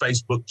been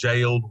Facebook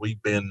jailed.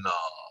 We've been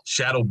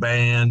shadow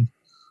banned.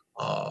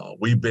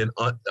 We've been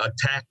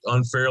attacked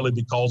unfairly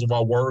because of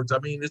our words.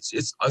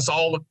 It's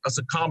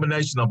a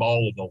combination of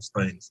all of those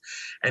things.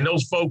 And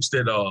those folks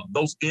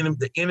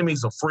the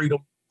enemies of freedom,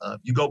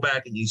 you go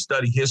back and you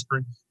study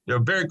history, they're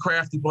a very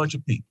crafty bunch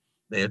of people.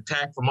 They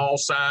attack from all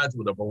sides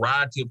with a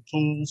variety of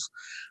tools.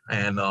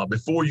 And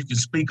before you can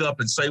speak up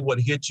and say what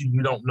hit you,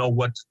 you don't know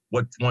what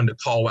one to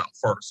call out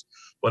first.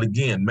 But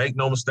again, make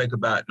no mistake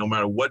about it, no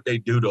matter what they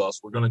do to us,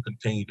 we're going to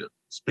continue to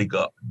speak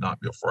up and not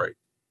be afraid.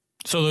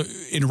 So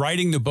in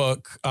writing the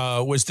book,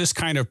 was this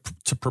kind of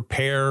to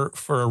prepare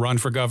for a run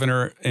for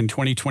governor in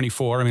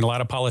 2024? A lot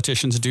of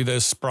politicians do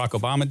this. Barack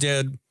Obama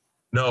did.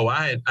 No,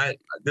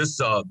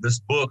 this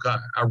book.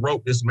 I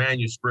wrote this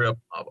manuscript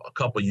a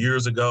couple of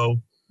years ago.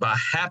 By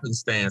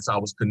happenstance, I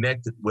was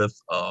connected with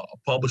a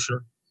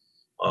publisher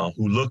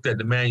who looked at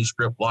the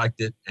manuscript, liked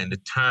it, and the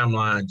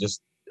timeline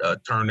just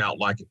turned out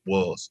like it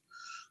was.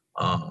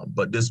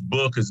 But this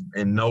book is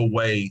in no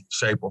way,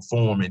 shape, or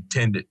form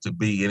intended to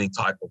be any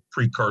type of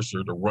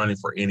precursor to running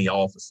for any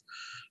office.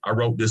 I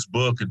wrote this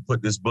book and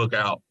put this book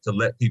out to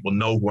let people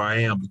know who I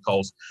am,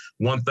 because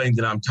one thing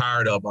that I'm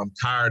tired of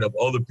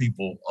other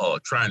people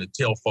trying to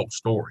tell folks'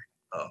 story.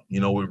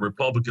 When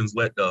Republicans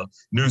let the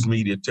news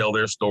media tell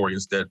their story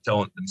instead of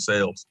telling it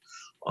themselves,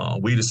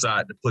 we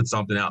decided to put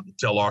something out to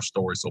tell our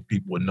story so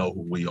people would know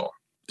who we are.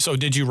 So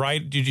did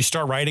you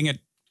start writing it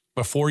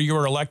before you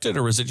were elected,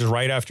 or was it just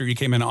right after you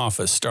came into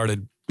office,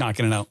 started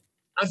knocking it out?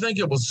 I think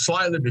it was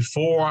slightly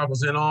before I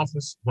was in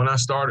office when I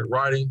started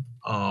writing.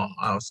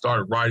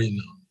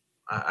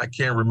 I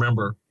can't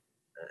remember.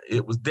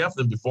 It was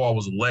definitely before I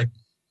was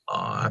elected.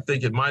 I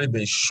think it might have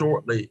been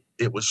shortly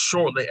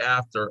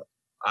after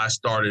I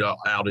started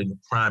out in the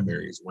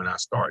primaries when I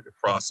started the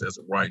process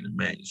of writing the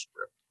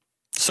manuscript.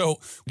 So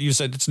you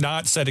said it's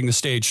not setting the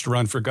stage to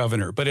run for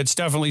governor, but it's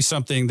definitely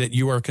something that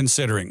you are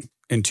considering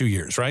in 2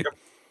 years, right? Yep.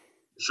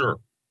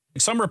 Sure.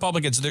 Some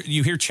Republicans,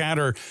 you hear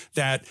chatter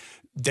that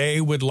they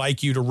would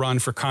like you to run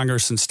for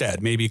Congress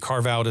instead, maybe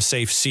carve out a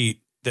safe seat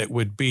that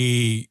would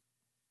be,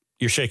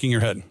 you're shaking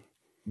your head.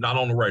 Not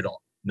on the radar.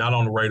 Not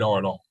on the radar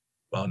at all.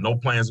 No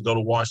plans to go to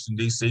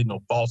Washington, D.C., no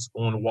thoughts of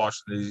going to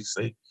Washington,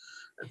 D.C.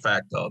 In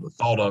fact, the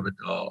thought of it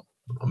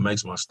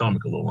makes my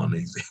stomach a little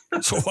uneasy.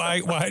 So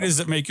why does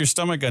it make your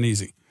stomach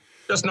uneasy?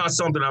 That's not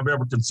something I've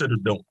ever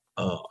considered doing.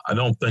 I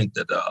don't think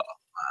that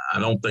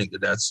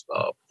that's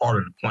part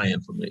of the plan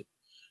for me,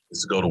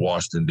 is to go to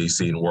Washington,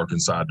 D.C. and work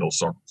inside those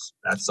circles.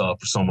 That's for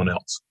someone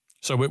else.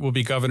 So it will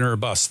be governor or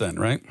bust then,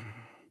 right?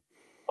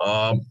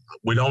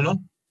 We don't know.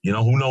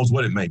 Who knows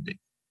what it may be.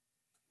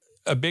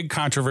 A big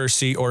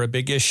controversy or a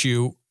big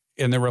issue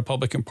in the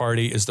Republican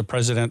Party is the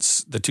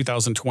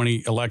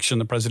 2020 election,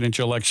 the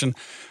presidential election.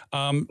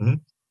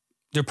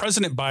 Did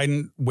President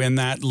Biden win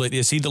that?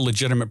 Is he the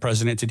legitimate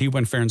president? Did he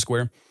win fair and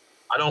square?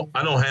 I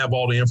don't have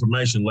all the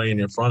information laying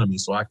in front of me,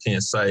 so I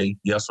can't say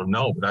yes or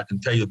no, but I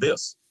can tell you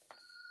this.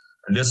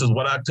 And this is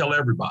what I tell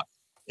everybody.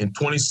 In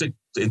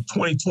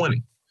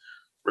 2020,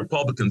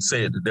 Republicans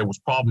said that there was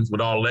problems with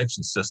our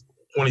election system.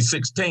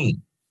 2016,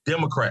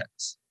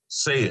 Democrats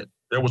said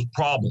there was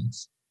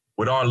problems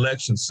with our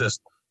election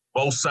system.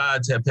 Both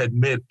sides have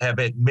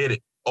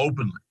admitted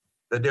openly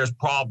that there's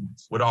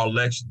problems with our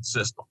election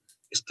system.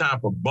 It's time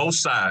for both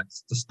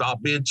sides to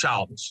stop being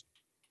childish,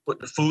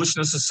 put the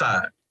foolishness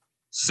aside,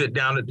 sit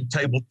down at the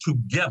table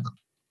together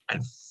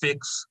and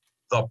fix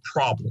the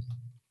problem.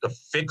 To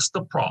fix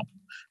the problem.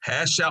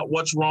 Hash out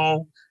what's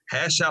wrong,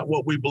 hash out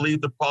what we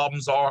believe the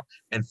problems are,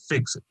 and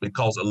fix it.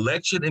 Because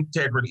election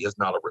integrity is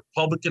not a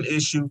Republican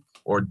issue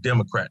or a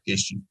Democrat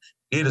issue.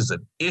 It is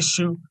an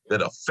issue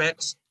that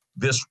affects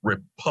this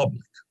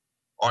republic.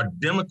 Our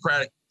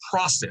democratic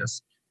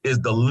process is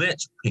the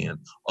linchpin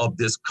of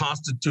this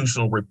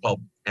constitutional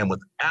republic. And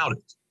without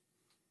it,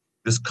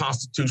 this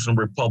constitutional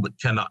republic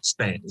cannot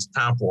stand. It's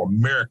time for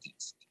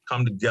Americans to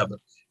come together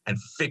and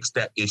fix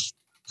that issue.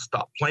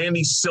 Stop playing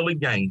these silly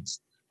games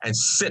and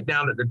sit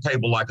down at the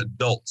table like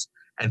adults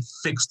and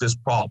fix this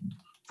problem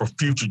for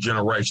future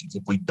generations.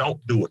 If we don't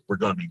do it, we're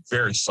going to be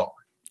very sorry.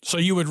 So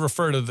you would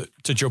refer to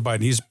Joe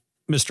Biden. He's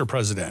Mr.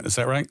 President. Is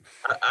that right?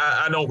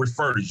 I don't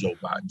refer to Joe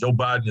Biden. Joe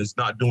Biden is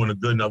not doing a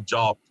good enough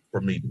job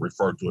for me to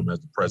refer to him as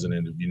the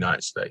president of the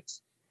United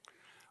States.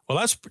 Well,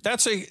 that's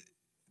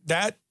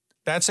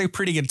a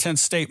pretty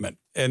intense statement.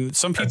 And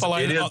some people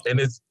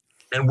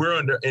and we're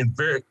under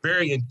very,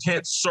 very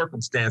intense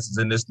circumstances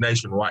in this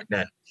nation right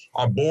now.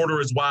 Our border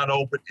is wide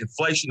open,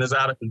 inflation is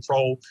out of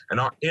control, and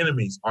our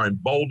enemies are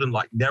emboldened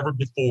like never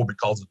before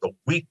because of the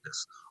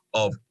weakness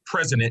of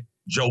President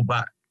Joe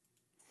Biden.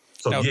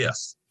 So now,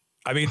 yes.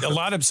 I mean,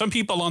 some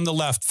people on the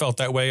left felt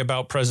that way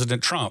about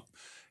President Trump,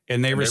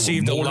 and they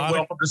received a lot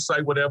welcome to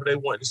say whatever they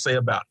wanted to say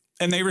about it.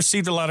 And they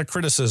received a lot of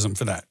criticism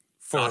for that.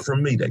 Not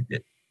from me, they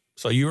did.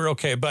 So you were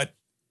okay, but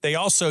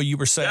you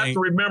were saying. You have to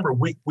remember,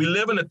 we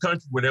live in a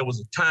country where there was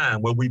a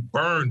time where we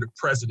burned the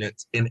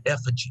presidents in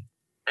effigy,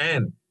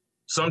 and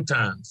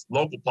sometimes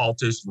local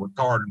politicians were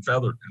tarred and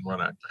feathered and run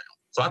out of town.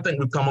 So I think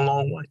we've come a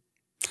long way.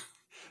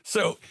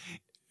 So,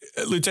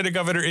 Lieutenant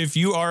Governor, if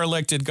you are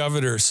elected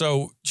governor,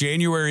 so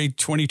January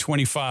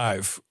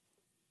 2025,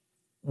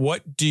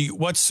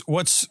 what's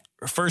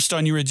first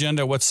on your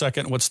agenda? What's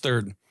second? What's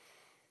third?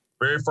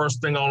 Very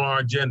first thing on our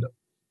agenda,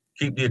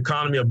 keep the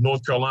economy of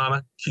North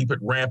Carolina, keep it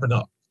ramping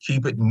up,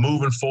 keep it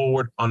moving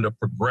forward under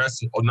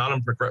progressive, or not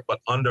under progressive,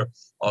 but under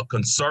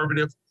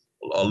conservative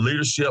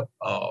leadership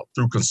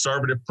through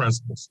conservative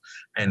principles.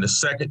 And the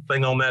second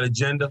thing on that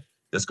agenda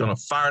that's going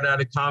to fire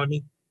that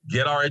economy,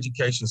 get our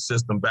education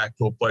system back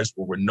to a place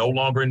where we're no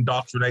longer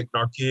indoctrinating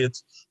our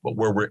kids, but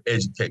where we're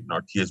educating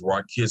our kids, where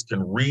our kids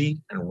can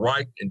read and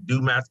write and do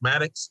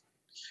mathematics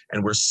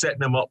and we're setting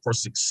them up for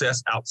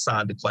success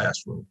outside the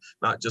classroom,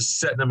 not just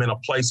setting them in a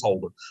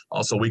placeholder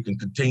so we can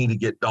continue to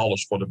get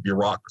dollars for the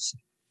bureaucracy.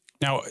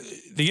 Now,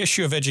 the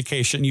issue of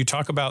education, you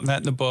talk about that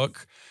in the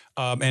book,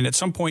 and at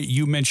some point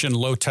you mentioned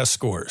low test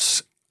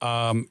scores,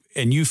 and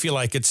you feel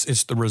like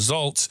it's the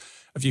results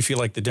of you feel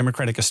like the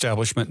Democratic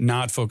establishment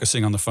not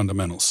focusing on the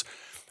fundamentals.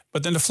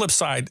 But then the flip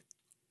side,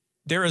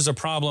 there is a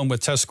problem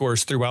with test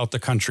scores throughout the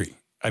country.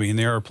 I mean,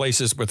 there are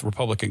places with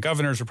Republican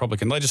governors,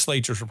 Republican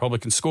legislatures,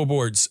 Republican school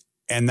boards,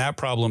 and that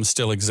problem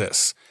still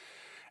exists.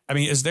 I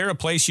mean, is there a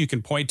place you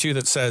can point to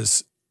that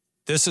says,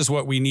 this is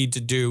what we need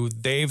to do?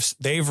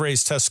 They've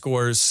raised test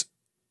scores.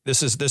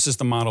 This is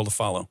the model to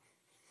follow.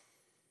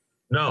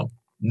 No,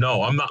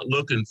 I'm not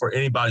looking for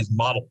anybody's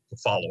model to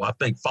follow. I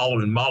think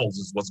following models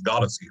is what's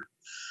got us here.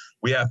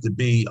 We have to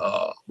be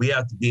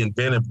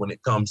inventive when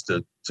it comes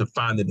to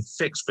finding a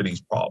fix for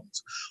these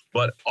problems.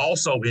 But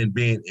also in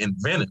being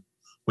inventive,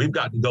 we've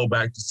got to go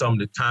back to some of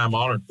the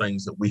time-honored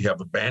things that we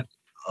have abandoned.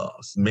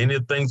 Many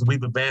of the things that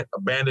we've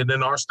abandoned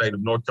in our state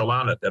of North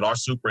Carolina that our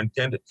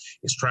superintendent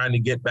is trying to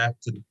get back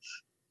to,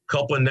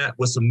 coupling that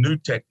with some new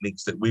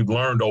techniques that we've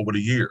learned over the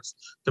years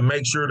to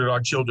make sure that our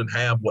children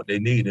have what they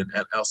need. And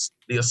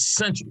the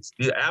essentials,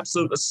 the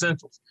absolute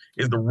essentials,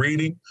 is the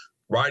reading,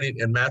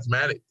 writing, and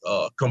mathematics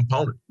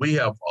component. We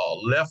have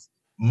left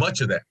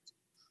much of that.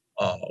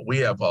 We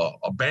have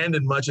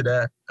abandoned much of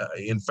that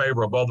in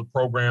favor of other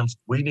programs.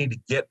 We need to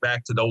get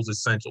back to those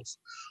essentials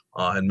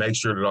and make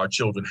sure that our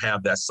children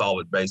have that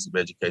solid base of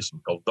education,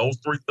 because those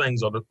three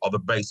things are the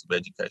base of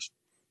education.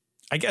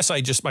 I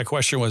guess my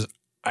question was,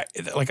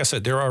 like I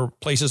said, there are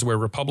places where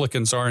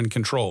Republicans are in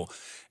control,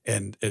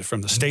 and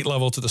from the state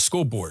level to the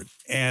school board.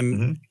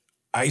 And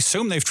I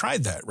assume they've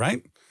tried that,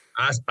 right?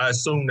 I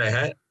assume they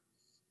have.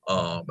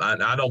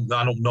 I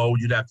don't know.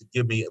 We'd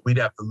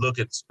have to look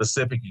at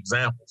specific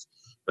examples.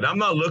 But I'm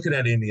not looking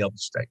at any other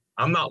state.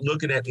 I'm not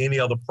looking at any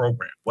other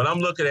program. What I'm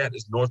looking at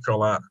is North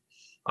Carolina.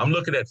 I'm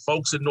looking at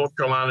folks in North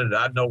Carolina that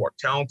I know are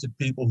talented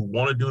people who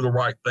want to do the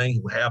right thing,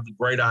 who have the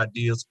great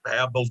ideas, who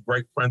have those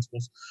great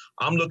principles.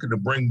 I'm looking to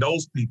bring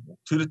those people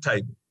to the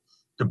table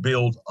to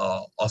build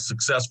a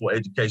successful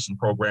education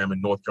program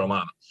in North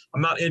Carolina.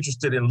 I'm not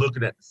interested in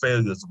looking at the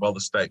failures of other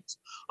states.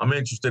 I'm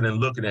interested in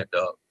looking at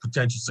the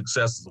potential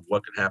successes of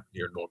what can happen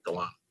here in North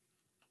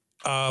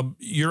Carolina.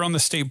 You're on the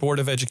State Board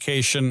of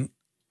Education.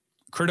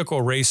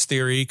 Critical race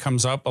theory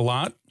comes up a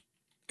lot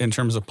in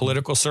terms of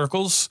political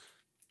circles.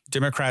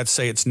 Democrats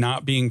say it's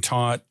not being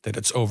taught, that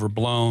it's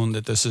overblown,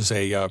 that this is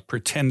a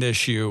pretend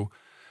issue.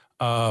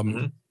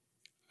 I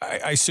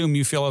assume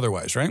you feel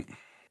otherwise, right?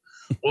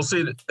 Well,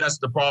 see, that's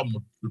the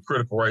problem with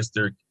critical race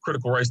theory.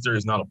 Critical race theory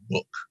is not a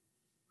book.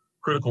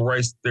 Critical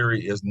race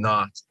theory is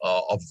not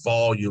a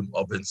volume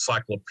of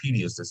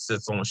encyclopedias that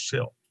sits on a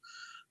shelf.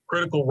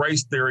 Critical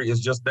race theory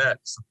is just that.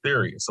 It's a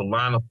theory. It's a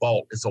line of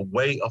thought. It's a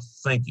way of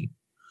thinking.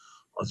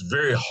 It's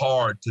very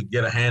hard to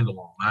get a handle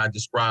on. I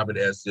describe it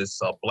as this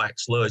black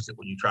sludge that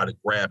when you try to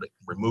grab it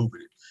and remove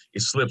it,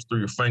 it slips through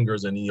your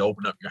fingers and then you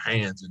open up your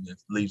hands and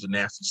it leaves a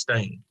nasty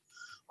stain.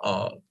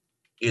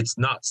 It's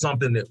not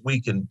something that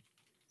we can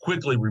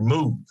quickly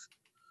remove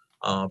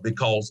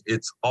because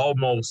it's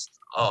almost,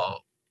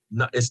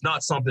 it's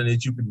not something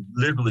that you can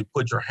literally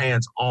put your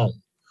hands on.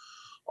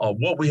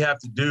 What we have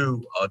to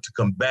do to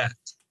combat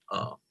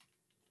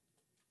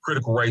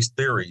critical race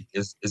theory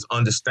is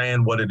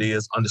understand what it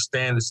is,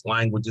 understand its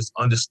languages,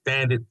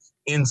 understand it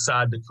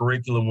inside the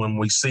curriculum when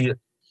we see it.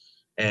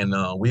 And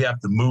we have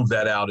to move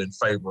that out in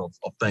favor of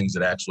things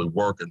that actually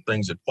work and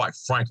things that, quite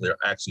frankly, are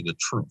actually the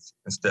truth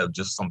instead of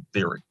just some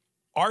theory.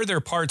 Are there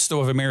parts, though,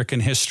 of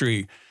American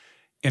history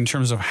in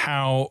terms of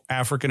how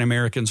African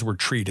Americans were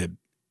treated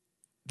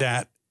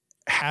that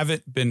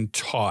haven't been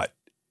taught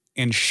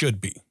and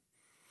should be?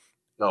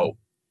 No.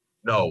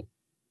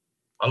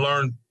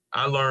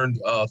 I learned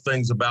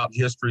things about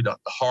history, the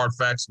hard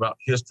facts about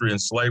history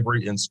and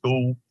slavery in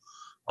school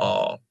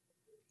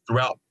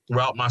throughout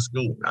my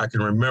school. I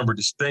can remember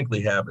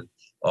distinctly having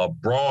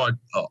broad,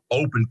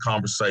 open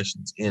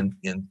conversations in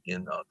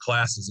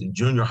classes in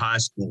junior high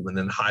school and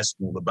in high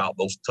school about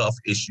those tough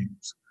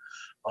issues.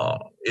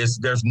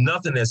 There's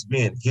nothing that's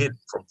being hidden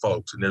from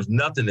folks, and there's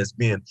nothing that's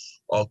being,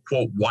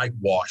 quote,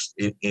 whitewashed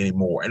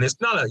anymore. And it's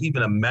not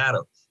even a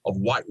matter of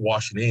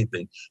whitewashing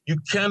anything. You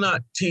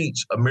cannot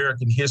teach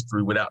American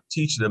history without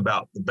teaching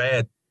about the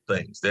bad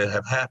things that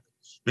have happened,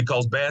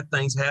 because bad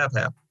things have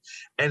happened.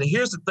 And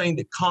here's the thing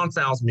that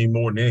confounds me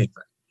more than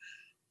anything.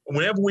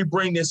 Whenever we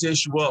bring this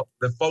issue up,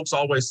 that folks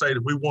always say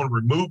that we want to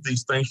remove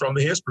these things from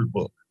the history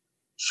book.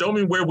 Show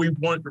me where we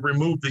want to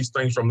remove these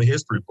things from the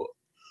history book.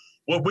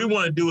 What we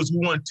want to do is we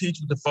want to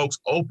teach it to folks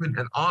open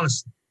and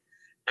honestly.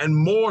 And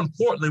more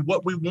importantly,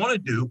 what we want to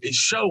do is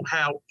show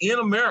how in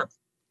America,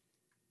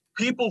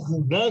 people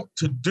who want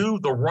to do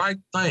the right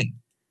thing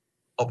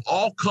of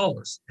all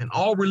colors and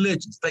all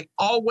religions, they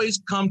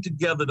always come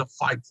together to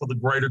fight for the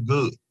greater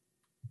good.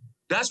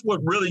 That's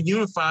what really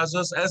unifies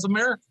us as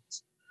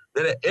Americans.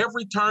 That at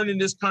every turn in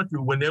this country,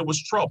 when there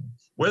was trouble,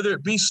 whether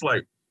it be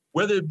slavery,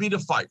 whether it be the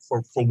fight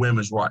for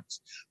women's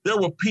rights. There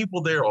were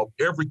people there of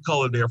every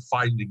color there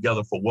fighting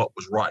together for what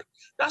was right.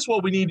 That's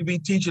what we need to be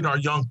teaching our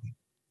young people.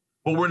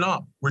 But we're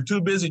not. We're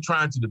too busy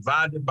trying to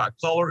divide them by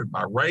color and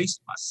by race,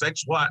 by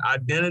sexual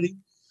identity.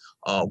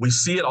 We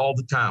see it all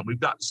the time. We've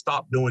got to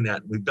stop doing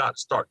that. We've got to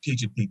start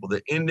teaching people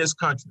that in this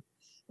country,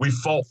 we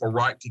fought for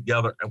right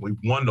together and we've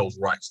won those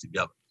rights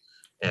together.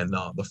 And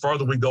the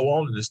further we go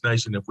on in this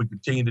nation, if we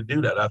continue to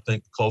do that, I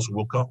think the closer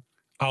we'll come.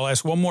 I'll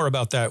ask one more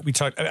about that.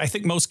 I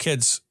think most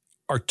kids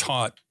are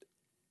taught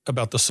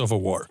about the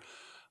Civil War.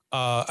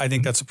 I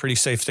think that's a pretty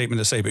safe statement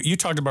to say. But you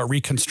talked about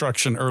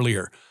Reconstruction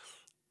earlier.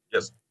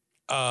 Yes.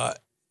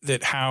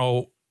 That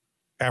how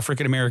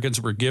African Americans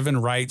were given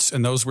rights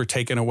and those were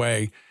taken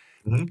away.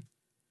 Mm-hmm.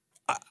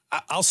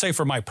 I'll say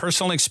from my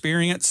personal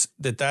experience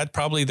that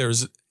probably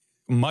there's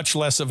much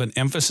less of an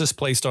emphasis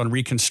placed on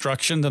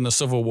Reconstruction than the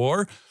Civil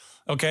War.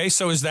 Okay,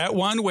 so is that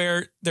one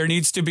where there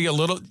needs to be a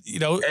little,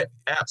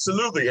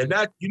 Absolutely. And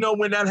that,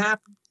 when that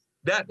happened,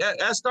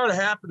 that started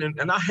happening,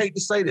 and I hate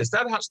to say this,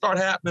 that started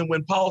happening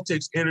when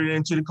politics entered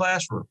into the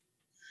classroom.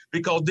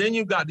 Because then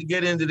you got to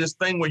get into this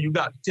thing where you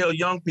got to tell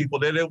young people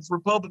that it was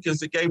Republicans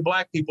that gave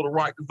black people the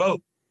right to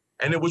vote.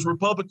 And it was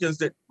Republicans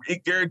that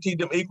guaranteed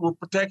them equal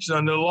protection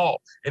under the law.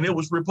 And it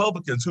was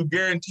Republicans who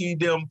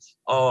guaranteed them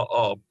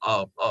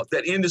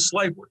that ended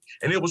slavery.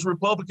 And it was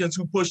Republicans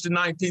who pushed the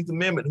 19th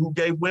Amendment, who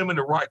gave women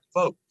the right to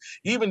vote.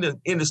 Even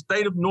in the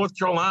state of North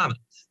Carolina,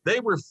 they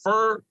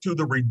refer to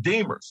the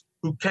Redeemers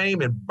who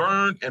came and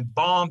burned and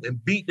bombed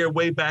and beat their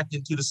way back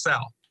into the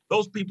South.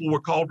 Those people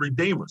were called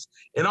Redeemers.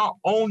 In our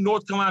own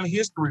North Carolina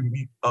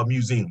History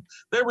Museum,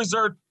 they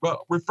refer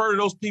to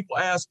those people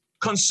as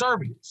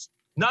conservatives,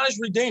 not as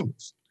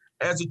redeemers,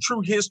 as the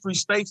true history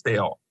states they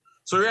are.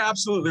 So you're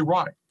absolutely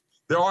right.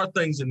 There are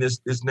things in this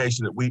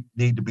nation that we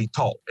need to be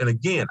taught. And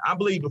again, I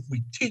believe if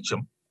we teach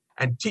them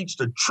and teach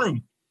the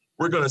truth,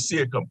 we're going to see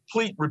a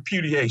complete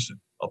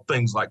repudiation of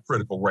things like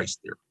critical race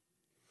theory.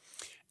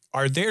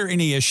 Are there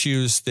any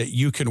issues that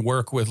you can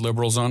work with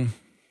liberals on?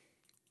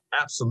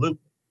 Absolutely.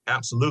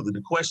 Absolutely.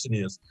 The question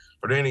is,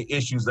 are there any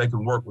issues they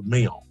can work with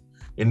me on?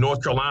 In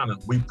North Carolina,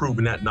 we've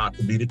proven that not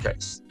to be the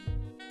case.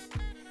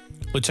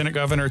 Lieutenant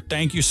Governor,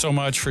 thank you so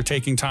much for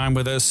taking time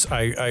with us.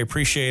 I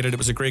appreciate it. It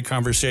was a great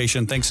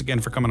conversation. Thanks again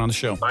for coming on the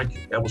show. Thank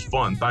you. That was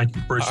fun. Thank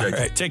you. Appreciate it. All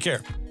right. Take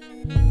care.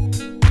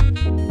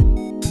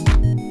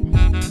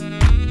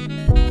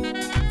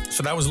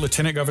 So that was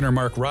Lieutenant Governor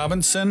Mark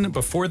Robinson.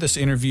 Before this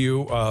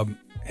interview,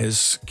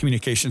 his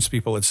communications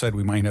people had said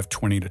we might have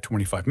 20 to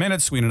 25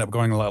 minutes. We ended up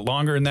going a lot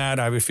longer than that.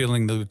 I have a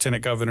feeling the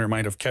Lieutenant Governor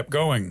might have kept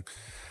going.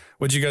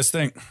 What do you guys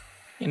think?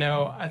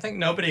 I think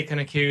nobody can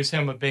accuse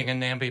him of being a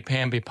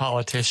namby-pamby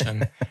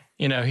politician.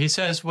 He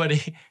says what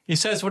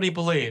he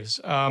believes.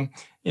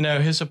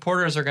 His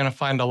supporters are going to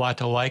find a lot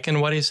to like in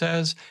what he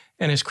says,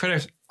 and his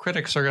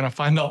critics are going to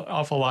find an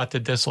awful lot to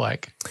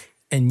dislike.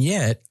 And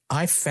yet,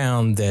 I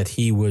found that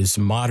he was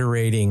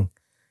moderating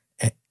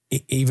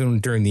even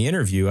during the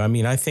interview. I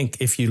mean, I think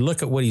if you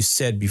look at what he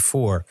said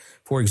before,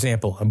 for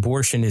example,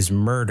 abortion is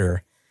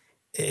murder.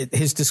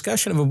 His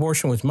discussion of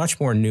abortion was much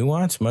more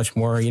nuanced, much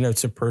more,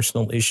 it's a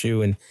personal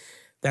issue. And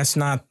that's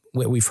not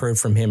what we've heard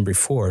from him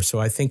before. So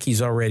I think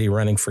he's already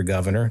running for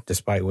governor,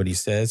 despite what he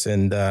says.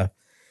 And,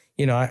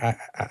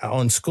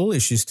 on school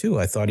issues, too,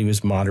 I thought he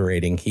was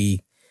moderating.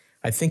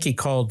 I think he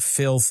called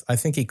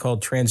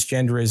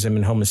transgenderism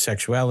and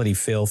homosexuality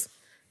filth.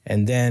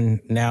 And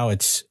then now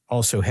it's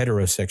also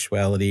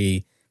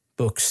heterosexuality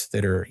books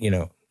that are,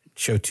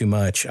 show too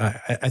much.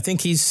 I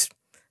think he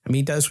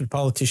does what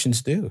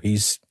politicians do.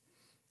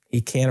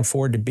 He can't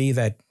afford to be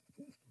that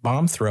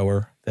bomb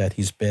thrower that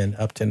he's been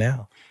up to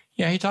now.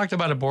 Yeah, he talked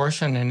about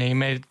abortion and he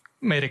made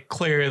it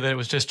clear that it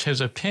was just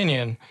his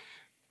opinion.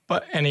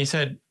 And he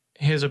said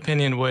his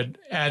opinion would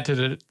add to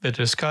the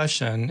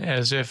discussion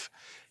as if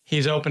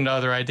he's open to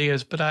other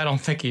ideas, but I don't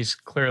think he's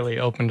clearly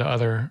open to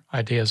other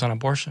ideas on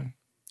abortion.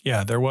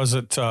 Yeah, there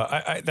wasn't.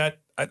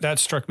 That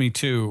struck me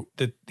too.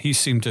 That he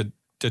seemed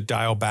to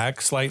dial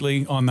back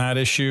slightly on that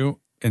issue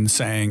and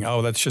saying,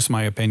 "Oh, that's just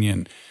my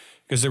opinion,"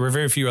 because there were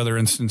very few other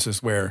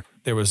instances where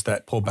there was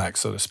that pullback,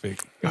 so to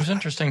speak. It was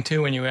interesting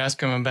too when you ask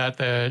him about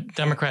the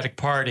Democratic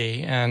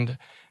Party and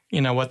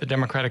what the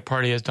Democratic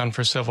Party has done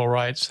for civil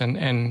rights,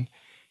 and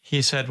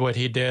he said what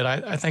he did.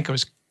 I think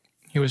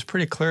he was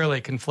pretty clearly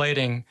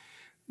conflating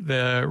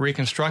the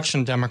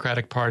Reconstruction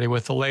Democratic Party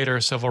with the later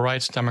Civil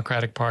Rights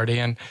Democratic Party,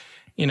 and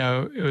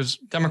it was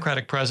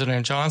Democratic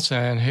President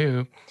Johnson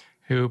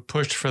who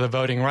pushed for the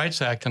Voting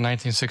Rights Act in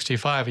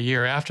 1965, a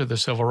year after the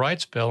Civil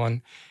Rights Bill.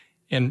 And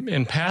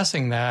in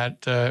passing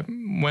that,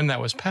 when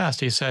that was passed,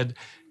 he said,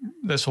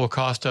 this will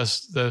cost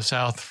us the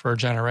South for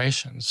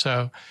generations.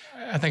 So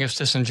I think it's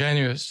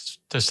disingenuous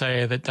to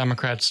say that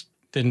Democrats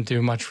didn't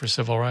do much for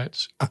civil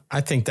rights.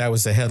 I think that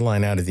was the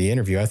headline out of the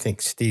interview. I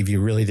think, Steve, you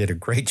really did a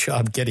great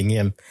job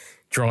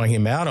drawing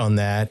him out on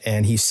that.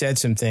 And he said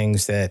some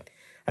things that,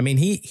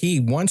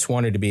 he once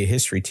wanted to be a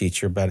history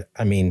teacher, but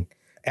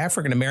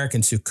African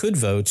Americans who could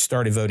vote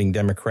started voting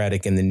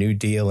Democratic in the New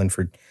Deal and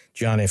for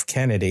John F.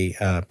 Kennedy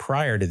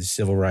prior to the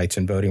Civil Rights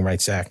and Voting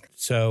Rights Act.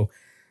 So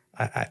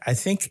I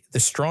think the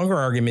stronger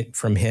argument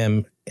from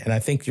him, and I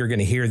think you're going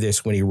to hear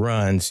this when he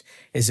runs,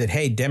 is that,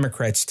 hey,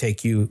 Democrats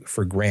take you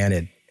for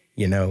granted,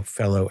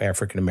 fellow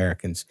African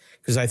Americans,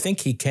 because I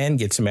think he can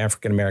get some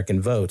African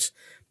American votes,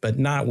 but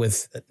not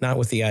with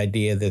the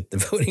idea that the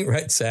Voting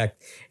Rights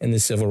Act and the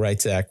Civil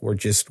Rights Act were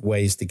just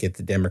ways to get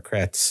the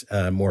Democrats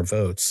more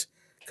votes,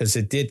 because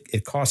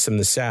it cost them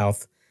the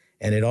South,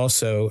 and it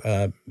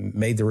also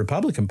made the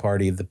Republican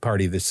Party the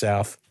party of the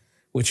South,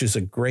 which is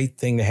a great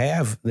thing to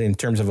have in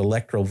terms of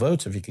electoral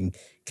votes if you can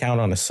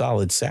count on a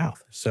solid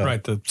South. So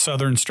right, the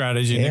Southern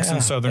strategy,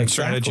 Nixon's Southern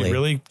strategy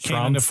really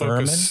came into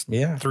focus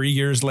 3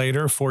 years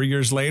later, 4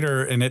 years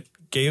later, and it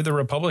gave the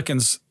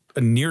Republicans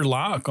a near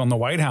lock on the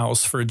White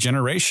House for a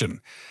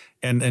generation.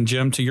 And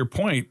Jim, to your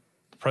point,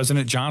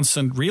 President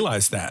Johnson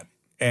realized that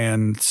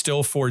and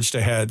still forged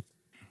ahead.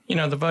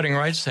 The Voting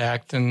Rights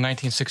Act in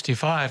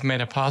 1965 made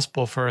it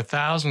possible for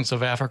thousands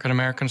of African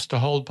Americans to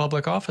hold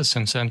public office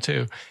since then,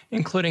 too,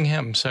 including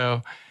him.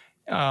 So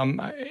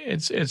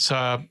it's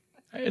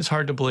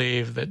hard to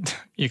believe that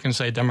you can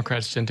say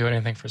Democrats didn't do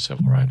anything for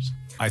civil rights.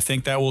 I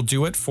think that will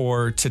do it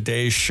for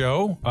today's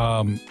show.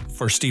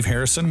 For Steve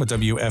Harrison with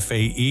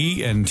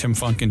WFAE and Tim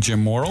Funk and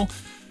Jim Morrill,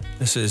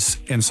 this is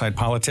Inside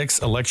Politics,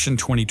 Election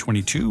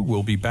 2022.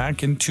 We'll be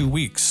back in 2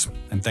 weeks.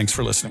 And thanks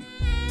for listening.